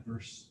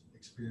adverse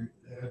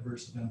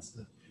events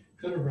that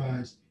could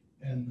arise,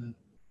 and the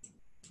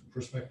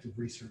prospective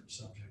research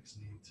subjects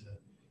need to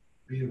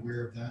be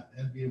aware of that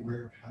and be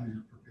aware of how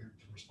you're prepared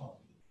to respond.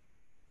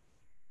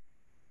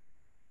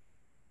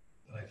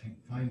 But I think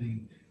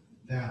finding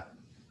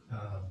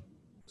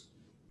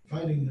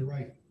the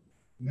right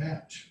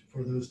match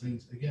for those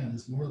things, again,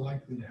 is more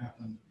likely to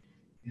happen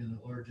in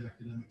a large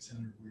academic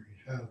center where you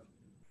have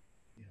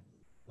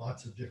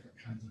lots of different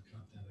kinds of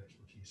content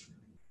expertise.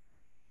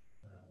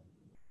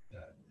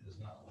 That is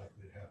not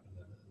likely to happen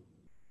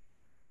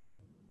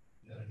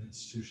at an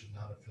institution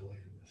not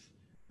affiliated with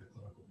the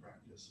clinical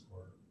practice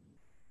or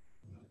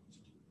medical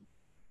school.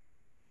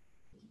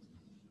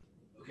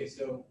 Okay,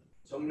 so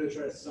I'm going to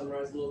try to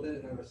summarize a little bit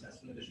and then we'll ask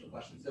some additional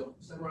questions. So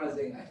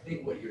summarizing, I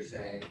think what you're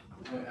saying,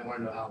 I want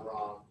to know how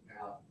wrong and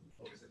how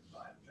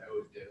oversimplified, which I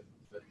always do,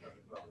 but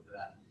nothing wrong with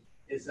that,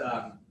 is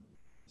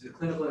there's a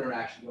clinical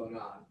interaction going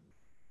on,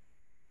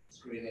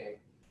 screening,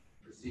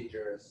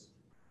 procedures,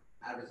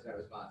 adverse event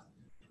response.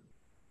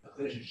 A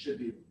clinician should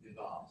be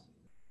involved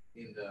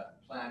in the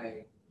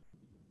planning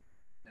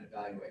and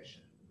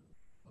evaluation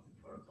of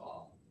the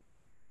protocol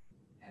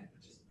and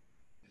just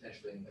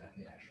potentially in the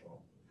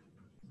actual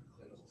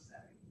clinical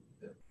setting,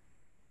 the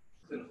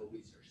clinical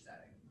research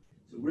setting.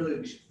 So really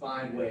we should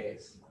find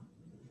ways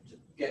to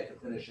get the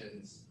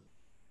clinicians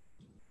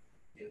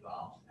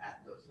involved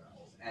at those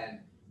levels. And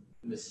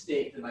the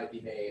mistake that might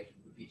be made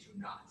would be to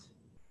not.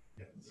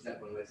 Is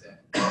that one way to say it?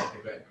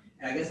 Okay, good.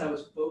 And I guess I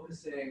was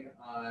focusing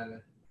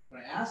on,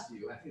 when I asked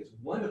you, I think it's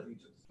wonderful you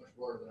took this much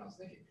broader than I was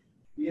thinking.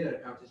 We had a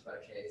conversation about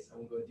a case. I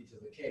won't go into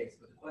details of the case,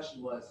 but the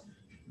question was,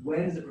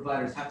 when does the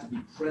providers have to be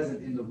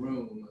present in the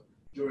room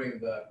during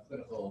the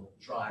clinical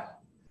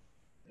trial?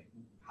 Like,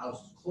 how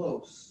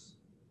close,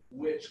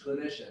 which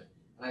clinician?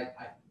 And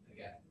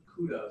again,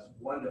 kudos,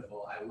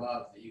 wonderful. I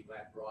love that you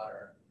went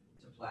broader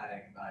to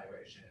planning,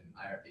 evaluation,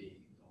 IRB,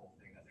 the whole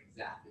thing. That's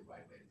exactly the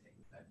right way to take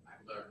it.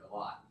 I've learned a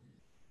lot.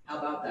 How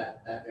about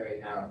that very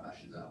narrow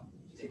question, though,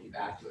 to take you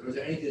back to it? Or is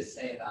there anything to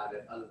say about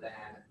it other than,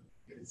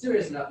 if it's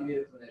serious enough, you need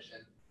a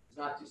clinician. If it's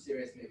not too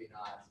serious, maybe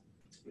not.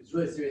 If it's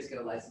really serious, get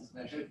a licensed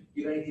clinician. Do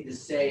you have anything to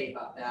say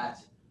about that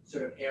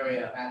sort of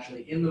area of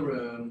actually in the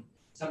room,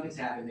 something's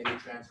happened, maybe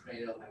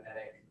transcranial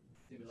magnetic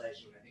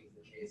stimulation, I think is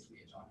the case we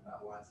had talked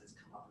about once, it's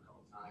come up a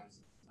couple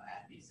times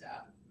at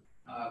BSAP.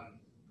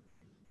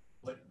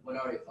 What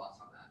are your thoughts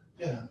on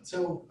that? Yeah,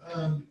 so,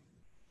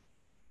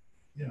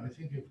 I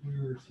think if we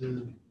were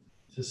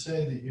to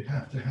say that you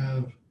have to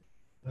have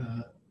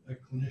a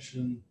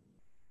clinician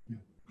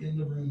in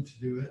the room to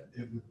do it,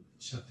 it would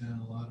shut down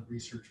a lot of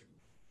research,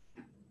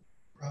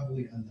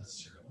 probably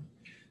unnecessarily.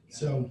 Yeah.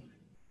 So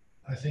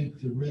I think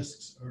the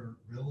risks are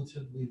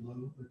relatively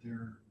low, but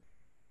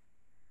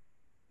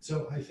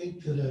so I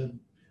think that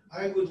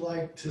I would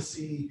like to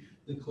see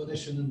the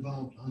clinician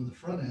involved on the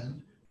front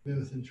end,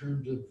 both in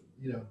terms of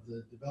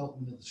the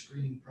development of the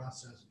screening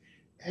process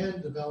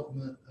and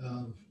development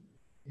of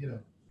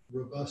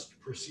robust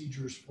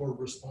procedures for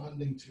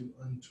responding to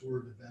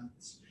untoward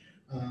events.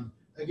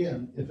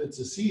 Again, if it's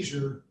a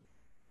seizure,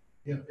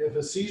 if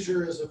a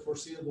seizure is a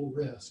foreseeable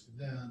risk,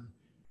 then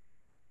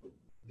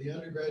the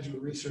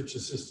undergraduate research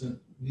assistant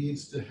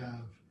needs to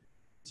have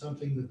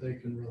something that they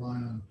can rely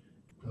on.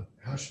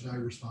 How should I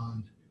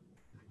respond,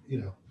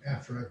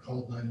 after I've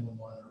called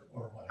 911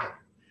 or what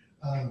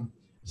have you.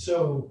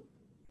 So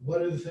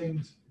what are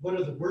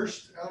the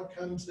worst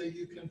outcomes that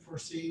you can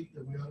foresee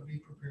that we ought to be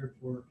prepared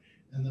for?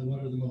 And then what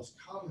are the most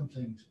common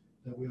things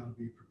that we ought to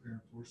be prepared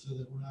for, so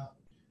that we're not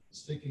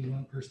sticking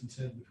one person's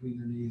head between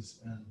their knees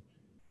and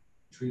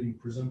treating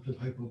presumptive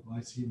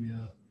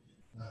hypoglycemia.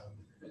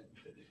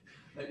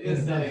 That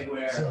is something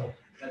where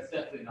That's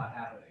definitely not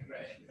happening,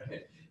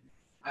 right?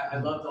 I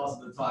loved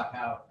also the talk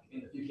how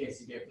in the few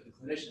cases you gave for the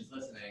clinicians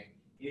listening,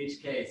 in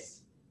each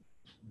case,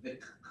 the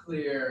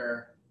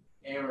clear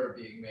error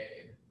being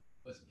made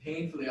was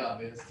painfully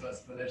obvious to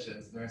us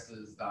clinicians,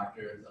 nurses,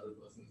 doctors, other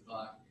people listening to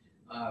talk.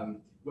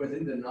 Whereas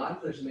in the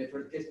non-clinician, they've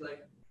heard the case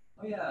like,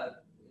 oh yeah,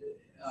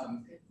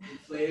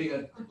 inflating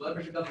a blood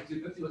pressure cuff to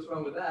 250, what's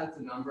wrong with that? It's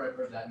a number, I've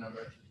heard that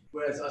number.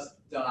 Whereas us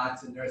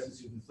docs and nurses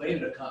who've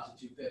inflated a cuff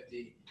to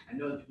 250, I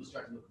know that people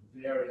start to look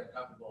very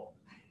uncomfortable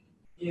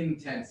in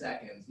 10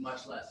 seconds,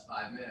 much less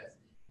 5 minutes.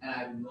 And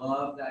I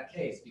love that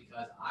case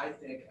because I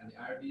think on the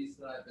IRBs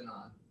that I've been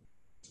on,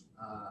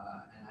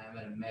 and I am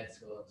at a med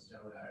school of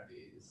general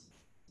IRBs,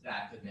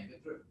 that could make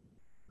it through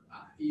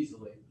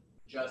easily.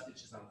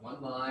 It's just on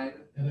one line.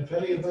 And if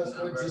any of us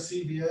went to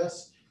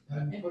CVS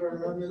and put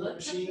our arm in the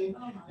machine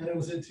and it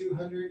was at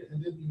 200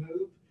 and didn't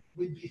move,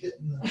 we'd be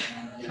hitting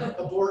the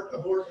abort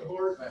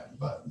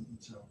button.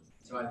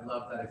 So I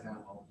love that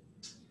example.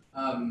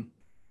 I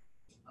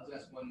was gonna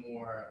ask one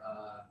more.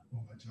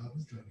 Well, my job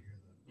is trying to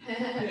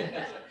hear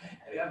that.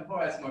 Yeah,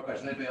 before I ask more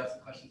questions, anybody else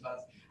have questions about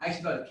this? I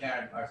actually thought of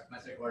Karen, my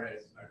second coordinator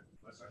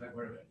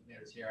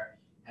is here,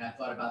 and I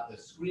thought about the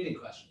screening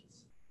questions.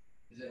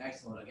 Is an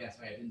excellent, again,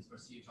 so I didn't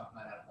foresee you talking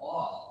about that at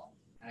all.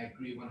 And I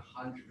agree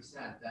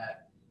 100%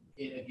 that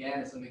it,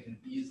 again, is something that can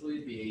easily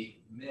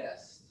be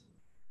missed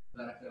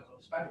without a clinical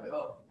perspective. Like,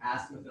 oh,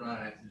 ask them if they're on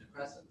an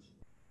antidepressant.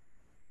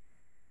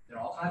 There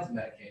are all kinds of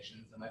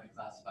medications that might be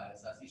classified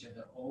as such. Each have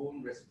their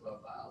own risk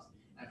profiles.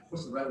 And of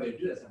course, the right way to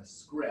do this is have a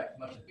script,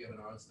 much like we have in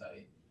our own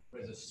study,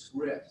 where there's a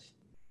script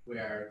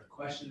where the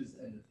questions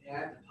and the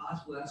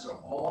possible answers are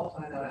all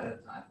planned out ahead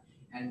of time.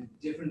 And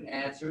different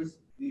answers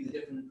lead to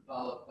different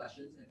follow-up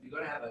questions. And if you're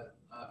going to have a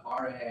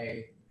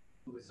RA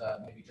who is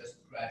maybe just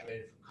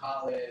graduated from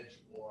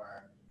college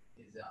or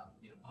is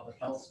a public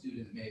health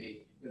student,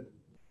 maybe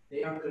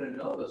they aren't going to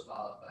know those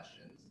follow-up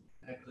questions.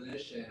 And a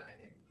clinician, I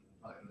think,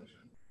 probably a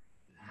clinician,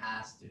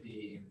 has to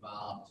be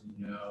involved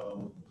to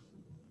know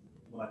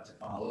what to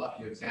follow up.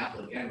 Your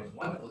example again was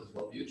wonderful as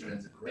well. Wellbutrin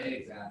is a great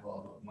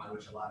example of one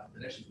which a lot of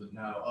clinicians would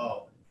know.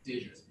 Oh,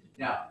 seizures.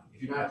 Now,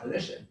 if you're not a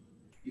clinician,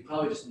 you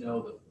probably just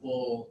know the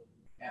full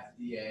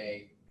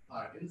FDA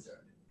product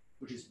insert,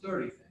 which is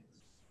 30 things.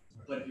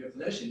 But if you're a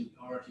clinician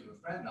or if you have a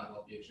friend on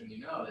Wellbutrin, you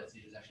know that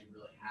seizures actually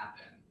really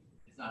happen.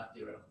 It's not a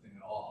theoretical thing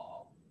at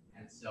all.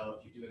 And so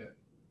if you're doing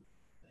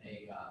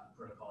a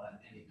protocol at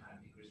any kind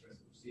of increased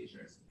risk of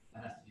seizures,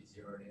 that has to be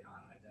zeroed in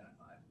on and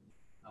identified.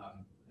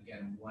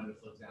 Again,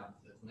 wonderful example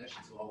for the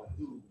clinicians who all went,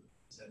 ooh,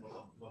 said,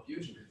 well,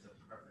 Wellbutrin is a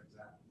perfect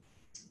example.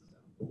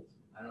 So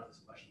I don't know if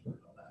this question would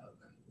all that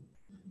open.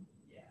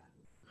 Yeah.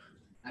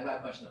 I got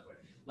a question up for you.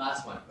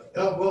 Last one.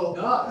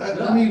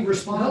 Let me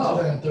respond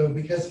to that though,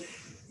 because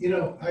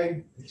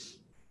I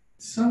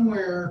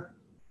somewhere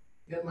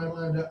in my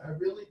mind I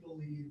really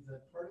believe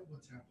that part of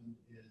what's happened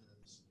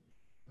is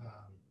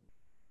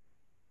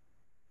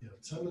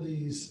some of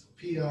these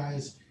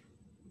PIs,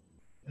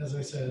 as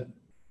I said,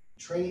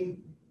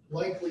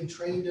 likely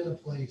trained in a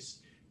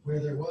place where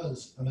there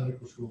was a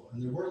medical school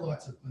and there were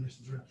lots of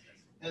clinicians around,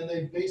 and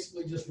they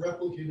basically just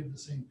replicated the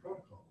same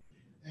protocol.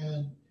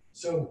 And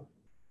so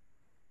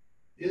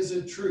is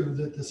it true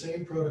that the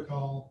same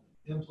protocol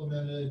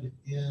implemented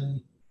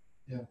in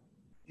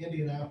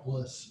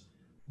Indianapolis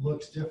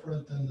looks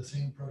different than the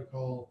same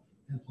protocol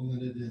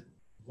implemented at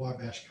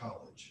Wabash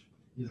College,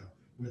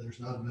 where there's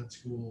not a med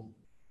school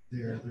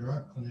there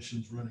aren't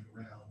clinicians running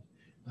around,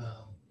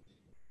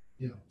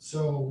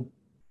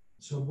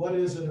 so what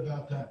is it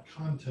about that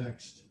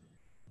context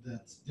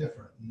that's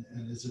different?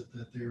 And is it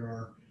that there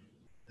are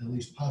at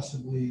least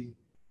possibly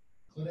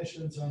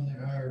clinicians on the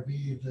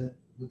IRB that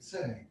would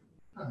say,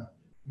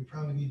 we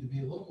probably need to be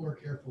a little more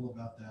careful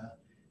about that.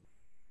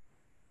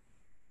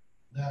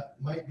 That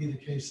might be the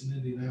case in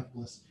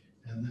Indianapolis,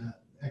 and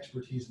that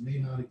expertise may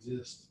not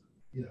exist,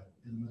 in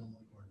the middle of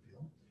the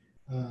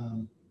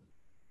cornfield.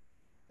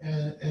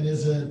 And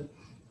is it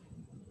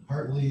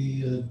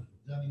partly a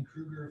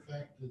Dunning-Kruger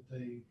effect that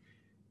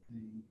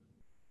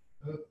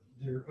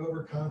they're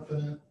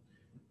overconfident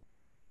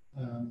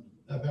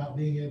about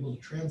being able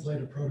to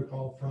translate a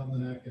protocol from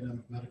an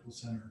academic medical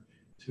center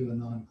to a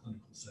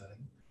non-clinical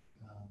setting?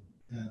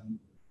 And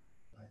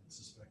I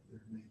suspect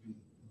there may be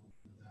a little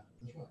bit of that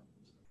as well.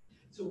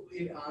 So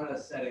on a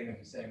setting, as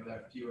you're saying, where there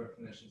are fewer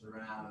clinicians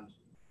around,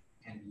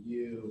 and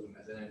you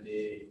as an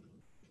MD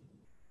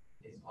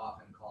is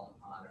often called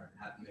upon, or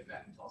maybe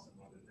I can tell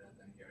someone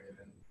than here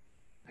even.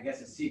 I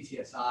guess a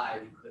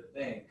CTSI, you could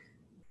think,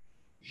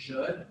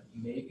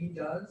 maybe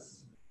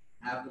does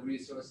have the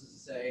resources to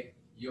say,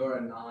 you're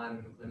a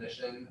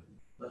non-clinician,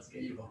 let's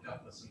get you hooked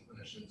up with some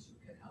clinicians who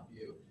can help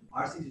you.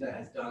 Our CTSI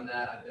has done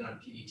that. I've been on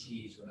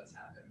PDTs where that's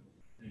happened.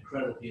 An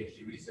incredible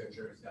PhD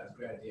researcher who's got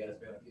great ideas,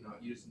 but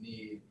you just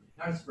need,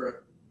 not just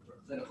for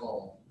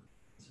clinical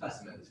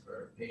specimens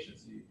for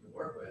patients you can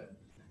work with,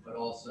 but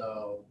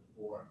also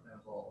for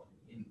clinical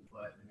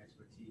input and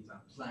expertise on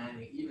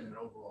planning even an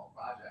overall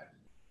project,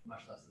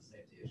 much less the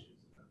safety issues.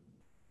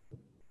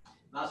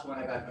 Last one,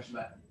 I got a question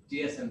about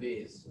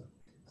DSMBs.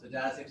 So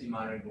data safety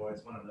monitoring board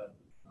is one of the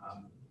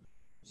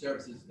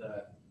services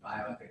the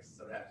bioethics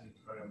sort of activity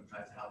program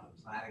tries to help with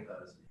planning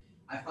those.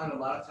 I find a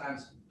lot of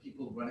times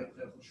people running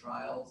clinical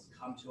trials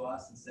come to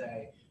us and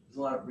say, there's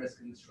a lot of risk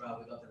in this trial,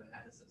 we'd love to have an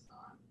ethicist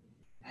on.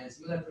 And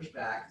some of that push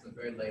back, because I'm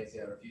very lazy,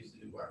 I refuse to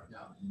do work.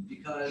 No,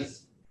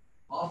 because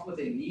often what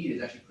they need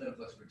is actually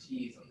clinical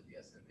expertise on the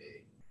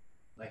DSMB.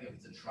 Like if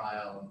it's a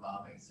trial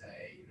involving,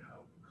 say,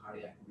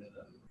 cardiac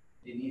rhythm,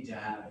 they need to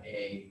have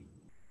a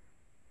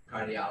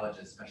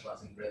cardiologist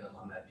specializing in rhythm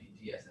on that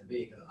DSMB,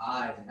 because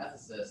I, as an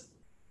ethicist,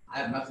 I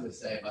have nothing to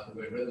say about the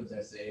weird rhythms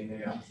they're seeing.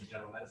 Maybe I'm just a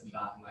general medicine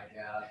doc. I'm like,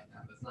 yeah,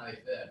 that's not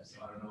AFib,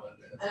 so I don't know what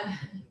it is.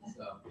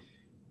 So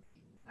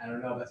I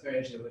don't know. That's very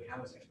interesting. Like, how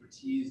much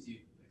expertise do you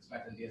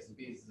expect in DSMB?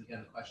 This is again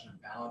the question of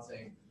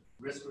balancing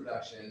risk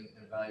reduction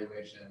and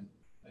evaluation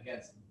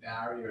against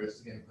barriers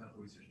to getting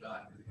clinical research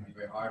done. Because it can be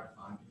very hard to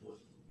find people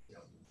with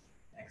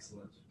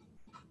excellent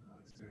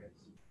experience.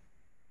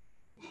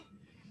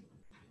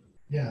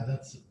 Yeah,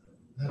 that's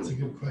a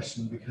good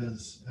question,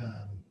 because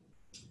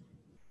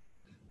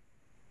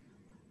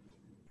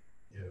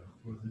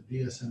for the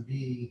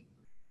DSMB,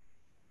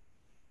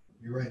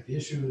 you're right. The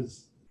issue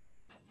is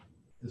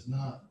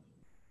not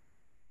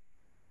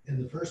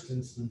in the first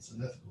instance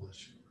an ethical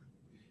issue.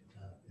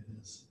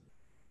 It's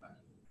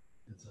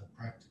a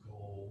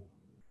practical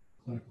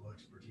clinical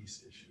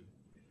expertise issue,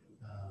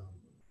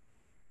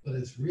 but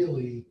it's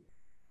really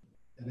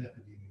an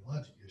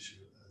epidemiologic issue.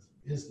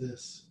 Is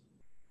this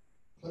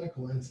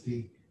clinical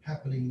entity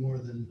happening more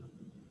than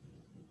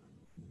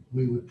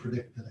we would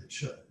predict that it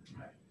should?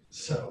 Right.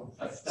 So,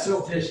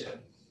 statistician.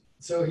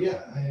 So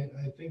yeah,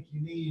 I think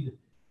you need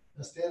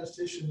a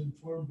statistician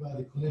informed by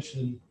the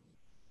clinician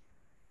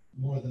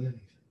more than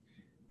anything.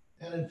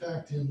 And in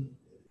fact, in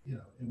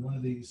one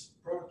of these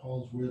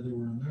protocols where there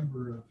were a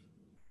number of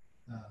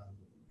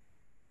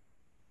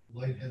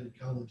lightheaded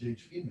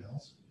college-age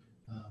females,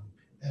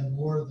 and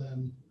more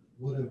than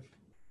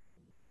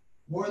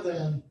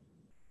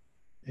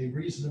a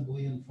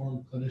reasonably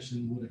informed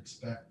clinician would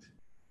expect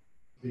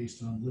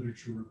based on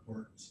literature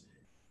reports,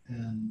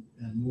 and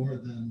more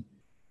than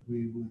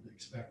we would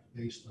expect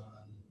based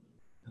on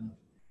kind of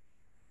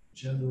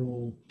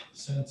general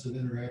sense of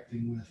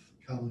interacting with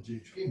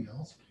college-age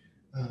females.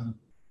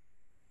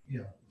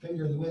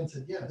 Finger in the wind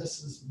said, yeah,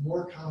 this is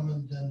more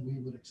common than we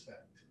would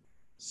expect.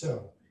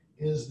 So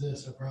is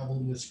this a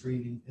problem with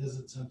screening? Is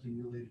it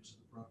something related to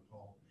the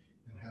protocol?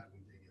 And how do we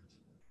dig into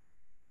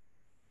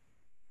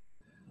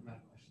that? I'm out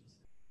of questions.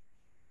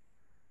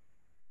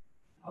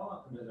 How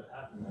often does it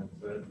happen then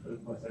for the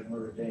place like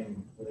Notre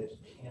Dame where they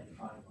just can't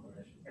find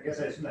clinicians? I guess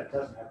I assume that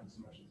doesn't happen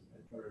so much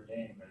at Notre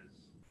Dame as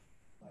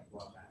like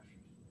Wabash.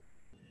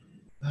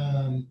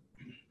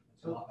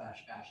 So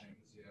Wabash bashing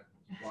is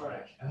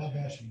Wabash Law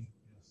bashing. bashing,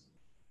 yes.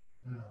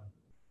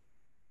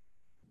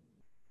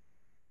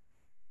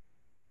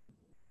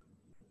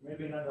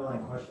 Maybe an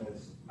underlying question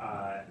is,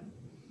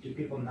 do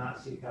people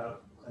not seek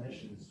out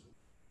clinicians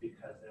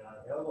because they're not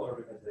available, or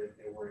because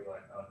they worry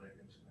like, oh, they're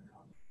just going to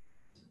come?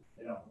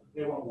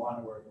 They won't want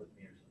to work with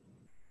me or something.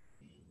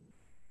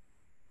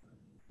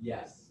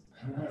 Yes.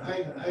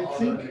 I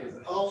think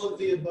all of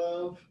the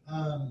above.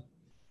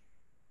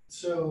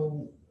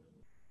 So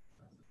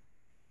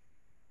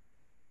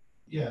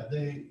yeah,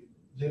 they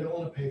don't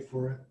want to pay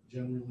for it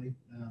generally,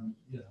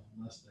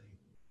 unless they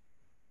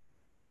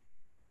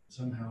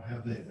somehow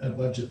have a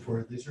budget for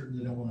it. They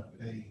certainly don't want to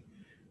pay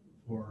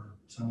for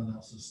someone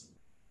else's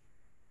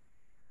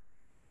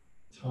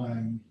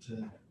time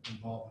to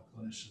involve a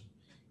clinician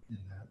in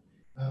that.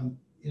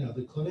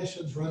 The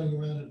clinicians running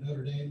around at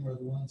Notre Dame are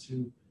the ones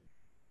who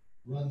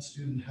run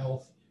student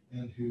health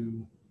and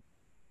who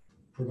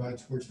provide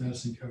sports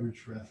medicine coverage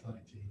for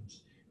athletic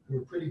teams, who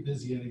are pretty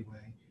busy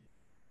anyway.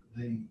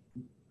 They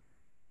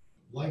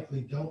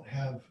likely don't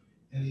have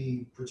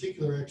any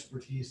particular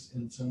expertise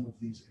in some of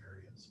these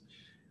areas.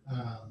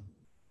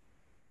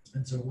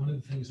 And so one of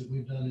the things that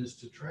we've done is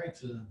to try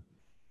to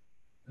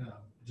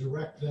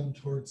direct them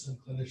towards some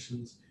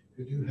clinicians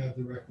who do have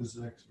the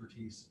requisite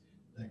expertise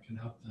that can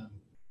help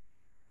them.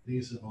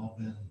 These have all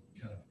been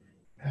kind of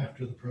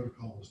after the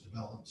protocol was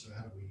developed. So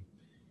how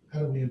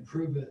do we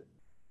improve it,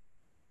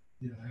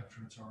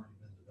 after it's already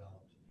been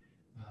developed?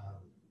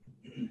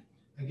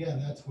 Again,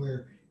 that's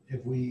where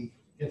if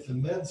the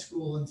med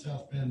school in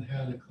South Bend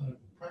had a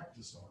clinical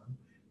practice arm,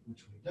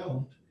 which we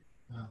don't,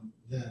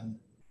 then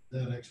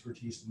that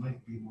expertise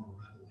might be more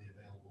readily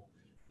available.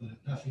 But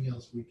if nothing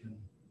else, we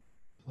can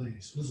play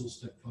swizzle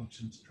stick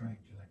function to try and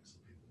connect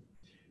some people.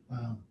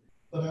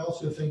 But I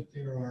also think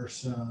there are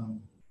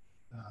some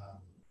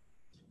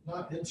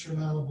not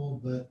insurmountable,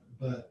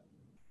 but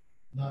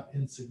not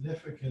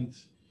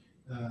insignificant,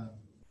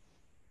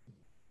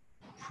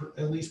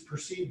 at least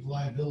perceived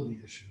liability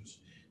issues.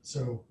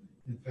 So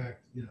in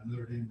fact,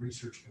 Notre Dame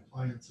Research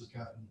Compliance has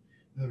gotten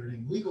Notre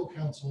Dame legal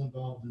counsel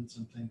involved in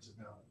some things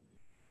about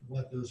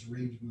what those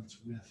arrangements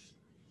with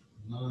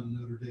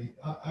non-Notre Dame,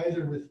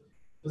 either with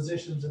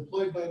physicians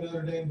employed by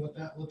Notre Dame, what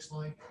that looks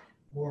like,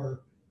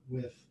 or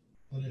with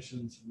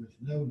clinicians with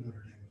no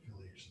Notre Dame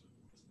affiliation.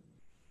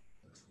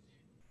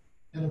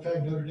 And in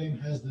fact, Notre Dame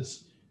has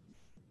this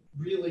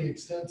really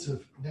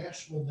extensive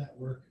national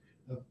network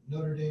of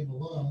Notre Dame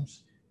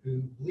alums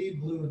who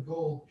bleed blue and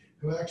gold,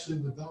 who actually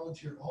would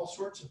volunteer all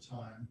sorts of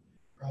time,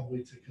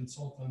 probably to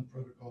consult on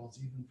protocols,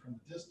 even from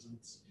a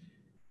distance,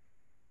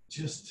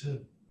 just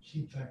to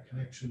keep that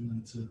connection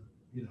and to,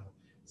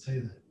 say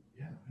that,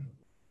 yeah,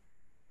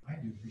 I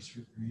do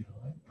research,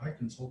 I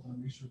consult on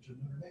research at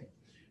Notre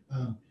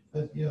Dame.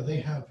 But,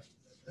 they have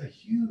a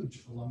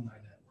huge alumni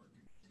network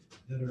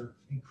that are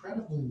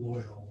incredibly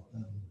loyal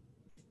and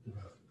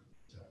devoted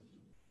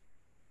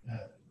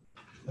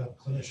to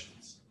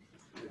clinicians.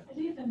 And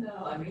even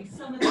though,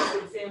 some of those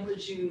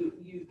examples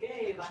you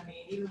gave,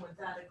 even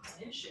without a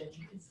clinician,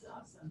 you can still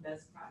have some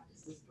best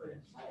practices put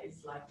in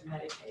place, like the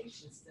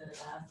medication, instead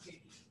of asking,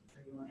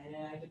 are you on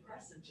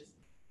antidepressant, just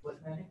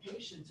what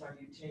medications are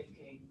you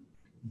taking?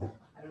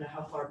 I don't know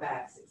how far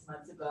back, 6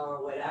 months ago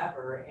or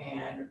whatever,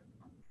 and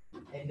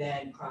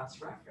then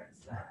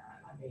cross-reference that.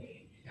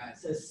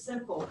 So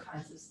simple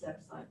kinds of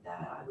steps like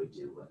that I would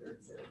do, whether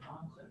it's in a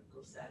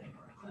non-clinical setting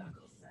or a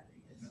clinical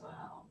setting as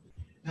well.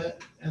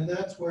 And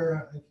that's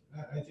where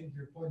I think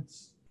your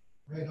point's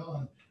right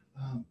on.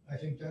 I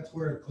think that's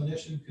where a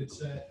clinician could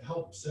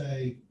help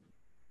say,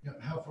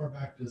 how far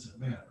back does it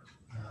matter?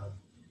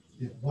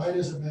 Why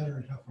does it matter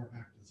and how far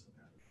back does it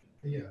matter?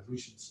 But yeah,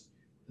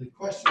 the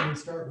question we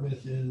start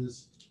with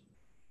is,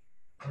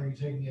 are you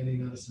taking any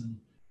medicine?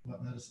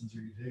 What medicines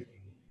are you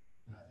taking?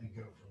 And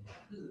go from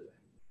there.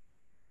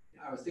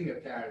 I was thinking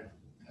of Karen.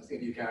 I was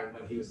thinking of you, Karen,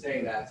 when he was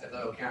saying that. So I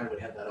thought, Karen would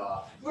head that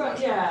off. Right,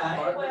 yeah.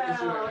 Partly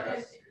because you're a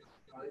nurse.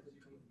 Partly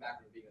because you come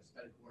back from being a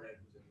study coordinator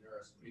who's a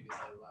nurse previously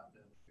had a lot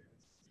of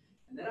experience.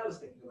 And then I was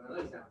thinking of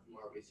another example from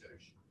our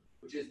research,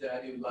 which is that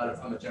I do a lot of,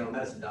 I'm a general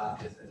medicine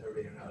doc, as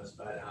everybody knows,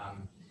 but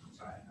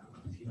sorry, I'm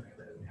not keeping it,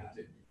 I don't have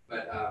to.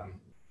 But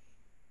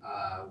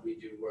we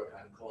do work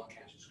on colon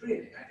cancer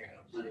screening. I think I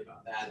know plenty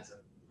about that. It's a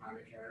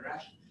primary care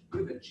interaction.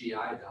 We have a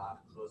GI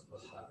doc, close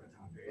collaborator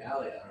Tom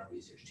Periali, on our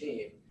research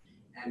team.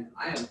 And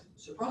I am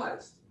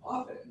surprised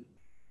often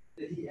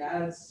that he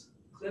adds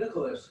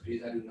clinical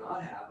expertise I do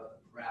not have, a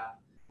crap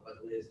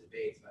about the latest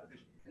debates about it.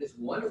 And it's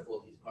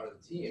wonderful he's part of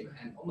the team,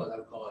 and almost I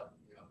would call it,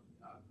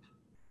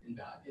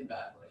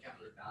 invaluable. I can't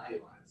put a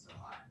value on it so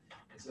high.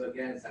 And so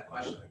again, it's that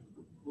question,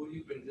 like, who do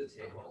you bring to the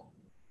table?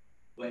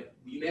 But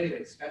you may not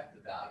even expect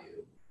the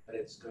value, but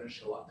it's going to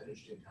show up at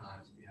interesting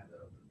times if you have that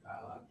open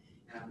dialogue.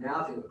 And I'm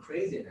now thinking of a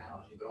crazy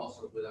analogy, but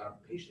also with our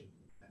patient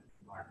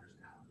partners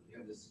now. We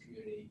have this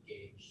community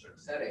engaged sort of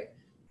setting.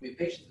 We have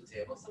patients at the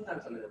table.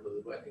 Sometimes I'm in a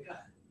mood where I think,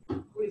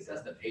 who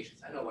assess the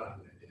patients? I know what I'm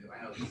going to do.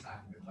 I know the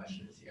assignment of the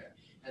question is here.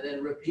 And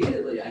then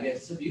repeatedly, I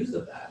get some use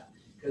of that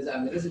because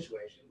I'm in a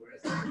situation where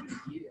it's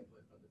key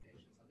input from the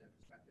patients on their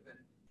perspective. And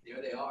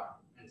there they are.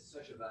 And it's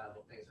such a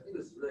valuable thing. So I think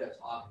this is really a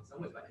talk in some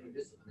ways about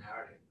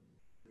interdisciplinarity,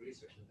 the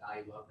research and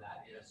value of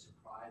that in a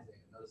surprising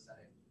another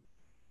setting.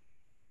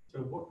 So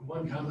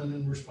one comment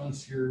in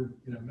response to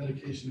your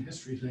medication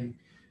history thing.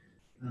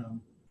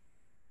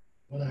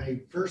 When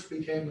I first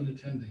became an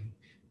attending,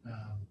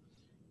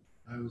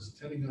 I was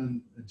attending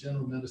on a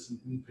general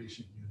medicine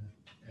inpatient unit,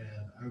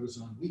 and I was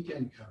on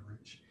weekend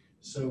coverage.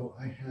 So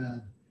I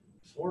had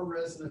 4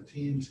 resident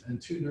teams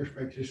and 2 nurse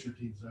practitioner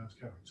teams that I was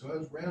covering. So I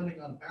was rounding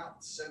on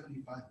about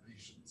 75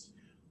 patients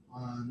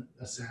on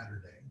a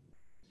Saturday.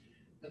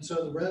 And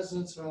so the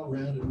residents are all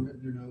rounded and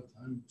written their notes.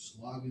 I'm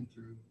slogging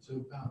through.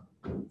 So about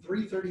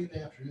 3:30 in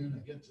the afternoon,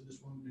 I get to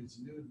this woman who's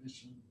a new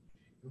admission,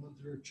 going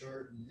through her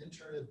chart, and the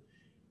intern had,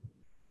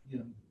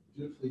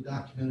 beautifully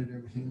documented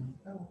everything.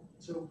 Oh,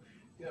 so,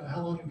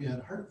 how long have you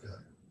had heart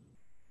failure?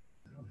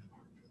 I don't have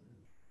heart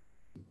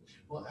failure.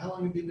 Well, how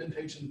long have you been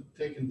taking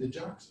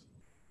digoxin?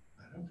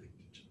 I don't take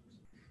digoxin.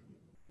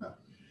 Oh,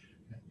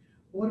 okay.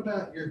 What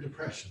about your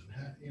depression?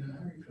 How are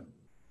you feeling?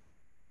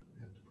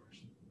 I have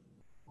depression.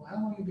 Well, how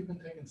long have you been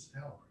taking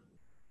citalopram?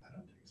 I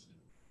don't take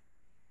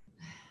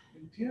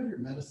citalopram. Do you have your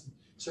medicine?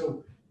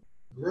 So,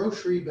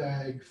 grocery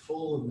bag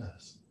full of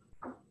medicine.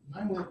 And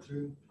I went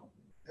through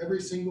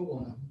every single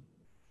one of them.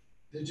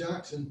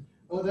 Digoxin,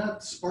 oh,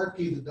 that's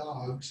Sparky the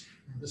dogs.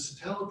 The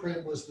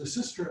citalopram was the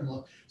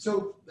sister-in-law.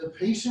 So the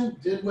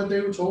patient did what they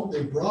were told.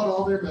 They brought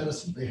all their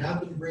medicine. They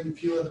happened to bring a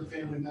few other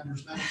family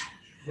members' medicine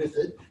with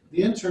it.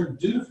 The intern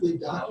dutifully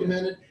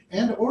documented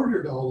and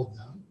ordered all of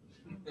them.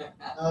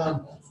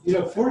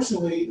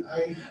 Fortunately,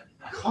 I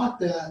caught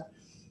that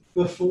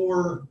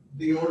before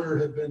the order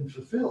had been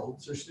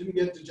fulfilled. So she didn't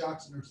get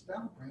digoxin or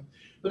citalopram.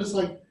 But it's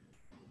like,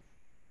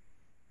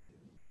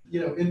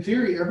 in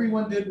theory,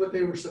 everyone did what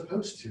they were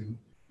supposed to.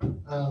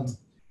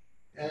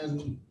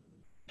 And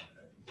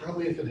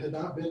probably if it had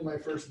not been my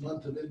first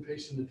month of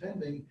inpatient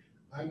attending,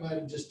 I might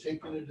have just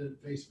taken it at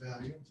face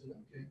value and said,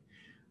 okay.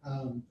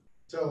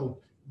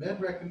 So med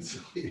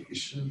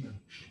reconciliation,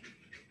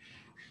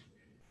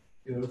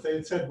 if they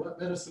had said, what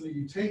medicine are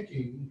you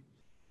taking?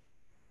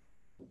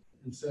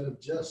 Instead of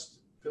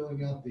just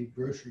filling out the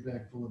grocery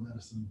bag full of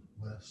medicine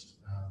list,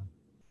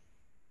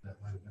 that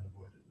might have been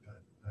avoided.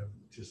 But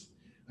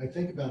I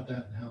think about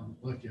that and how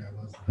lucky I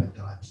was that I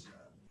dodged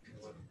that.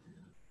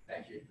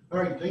 Thank you. All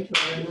right, thank you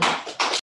very much.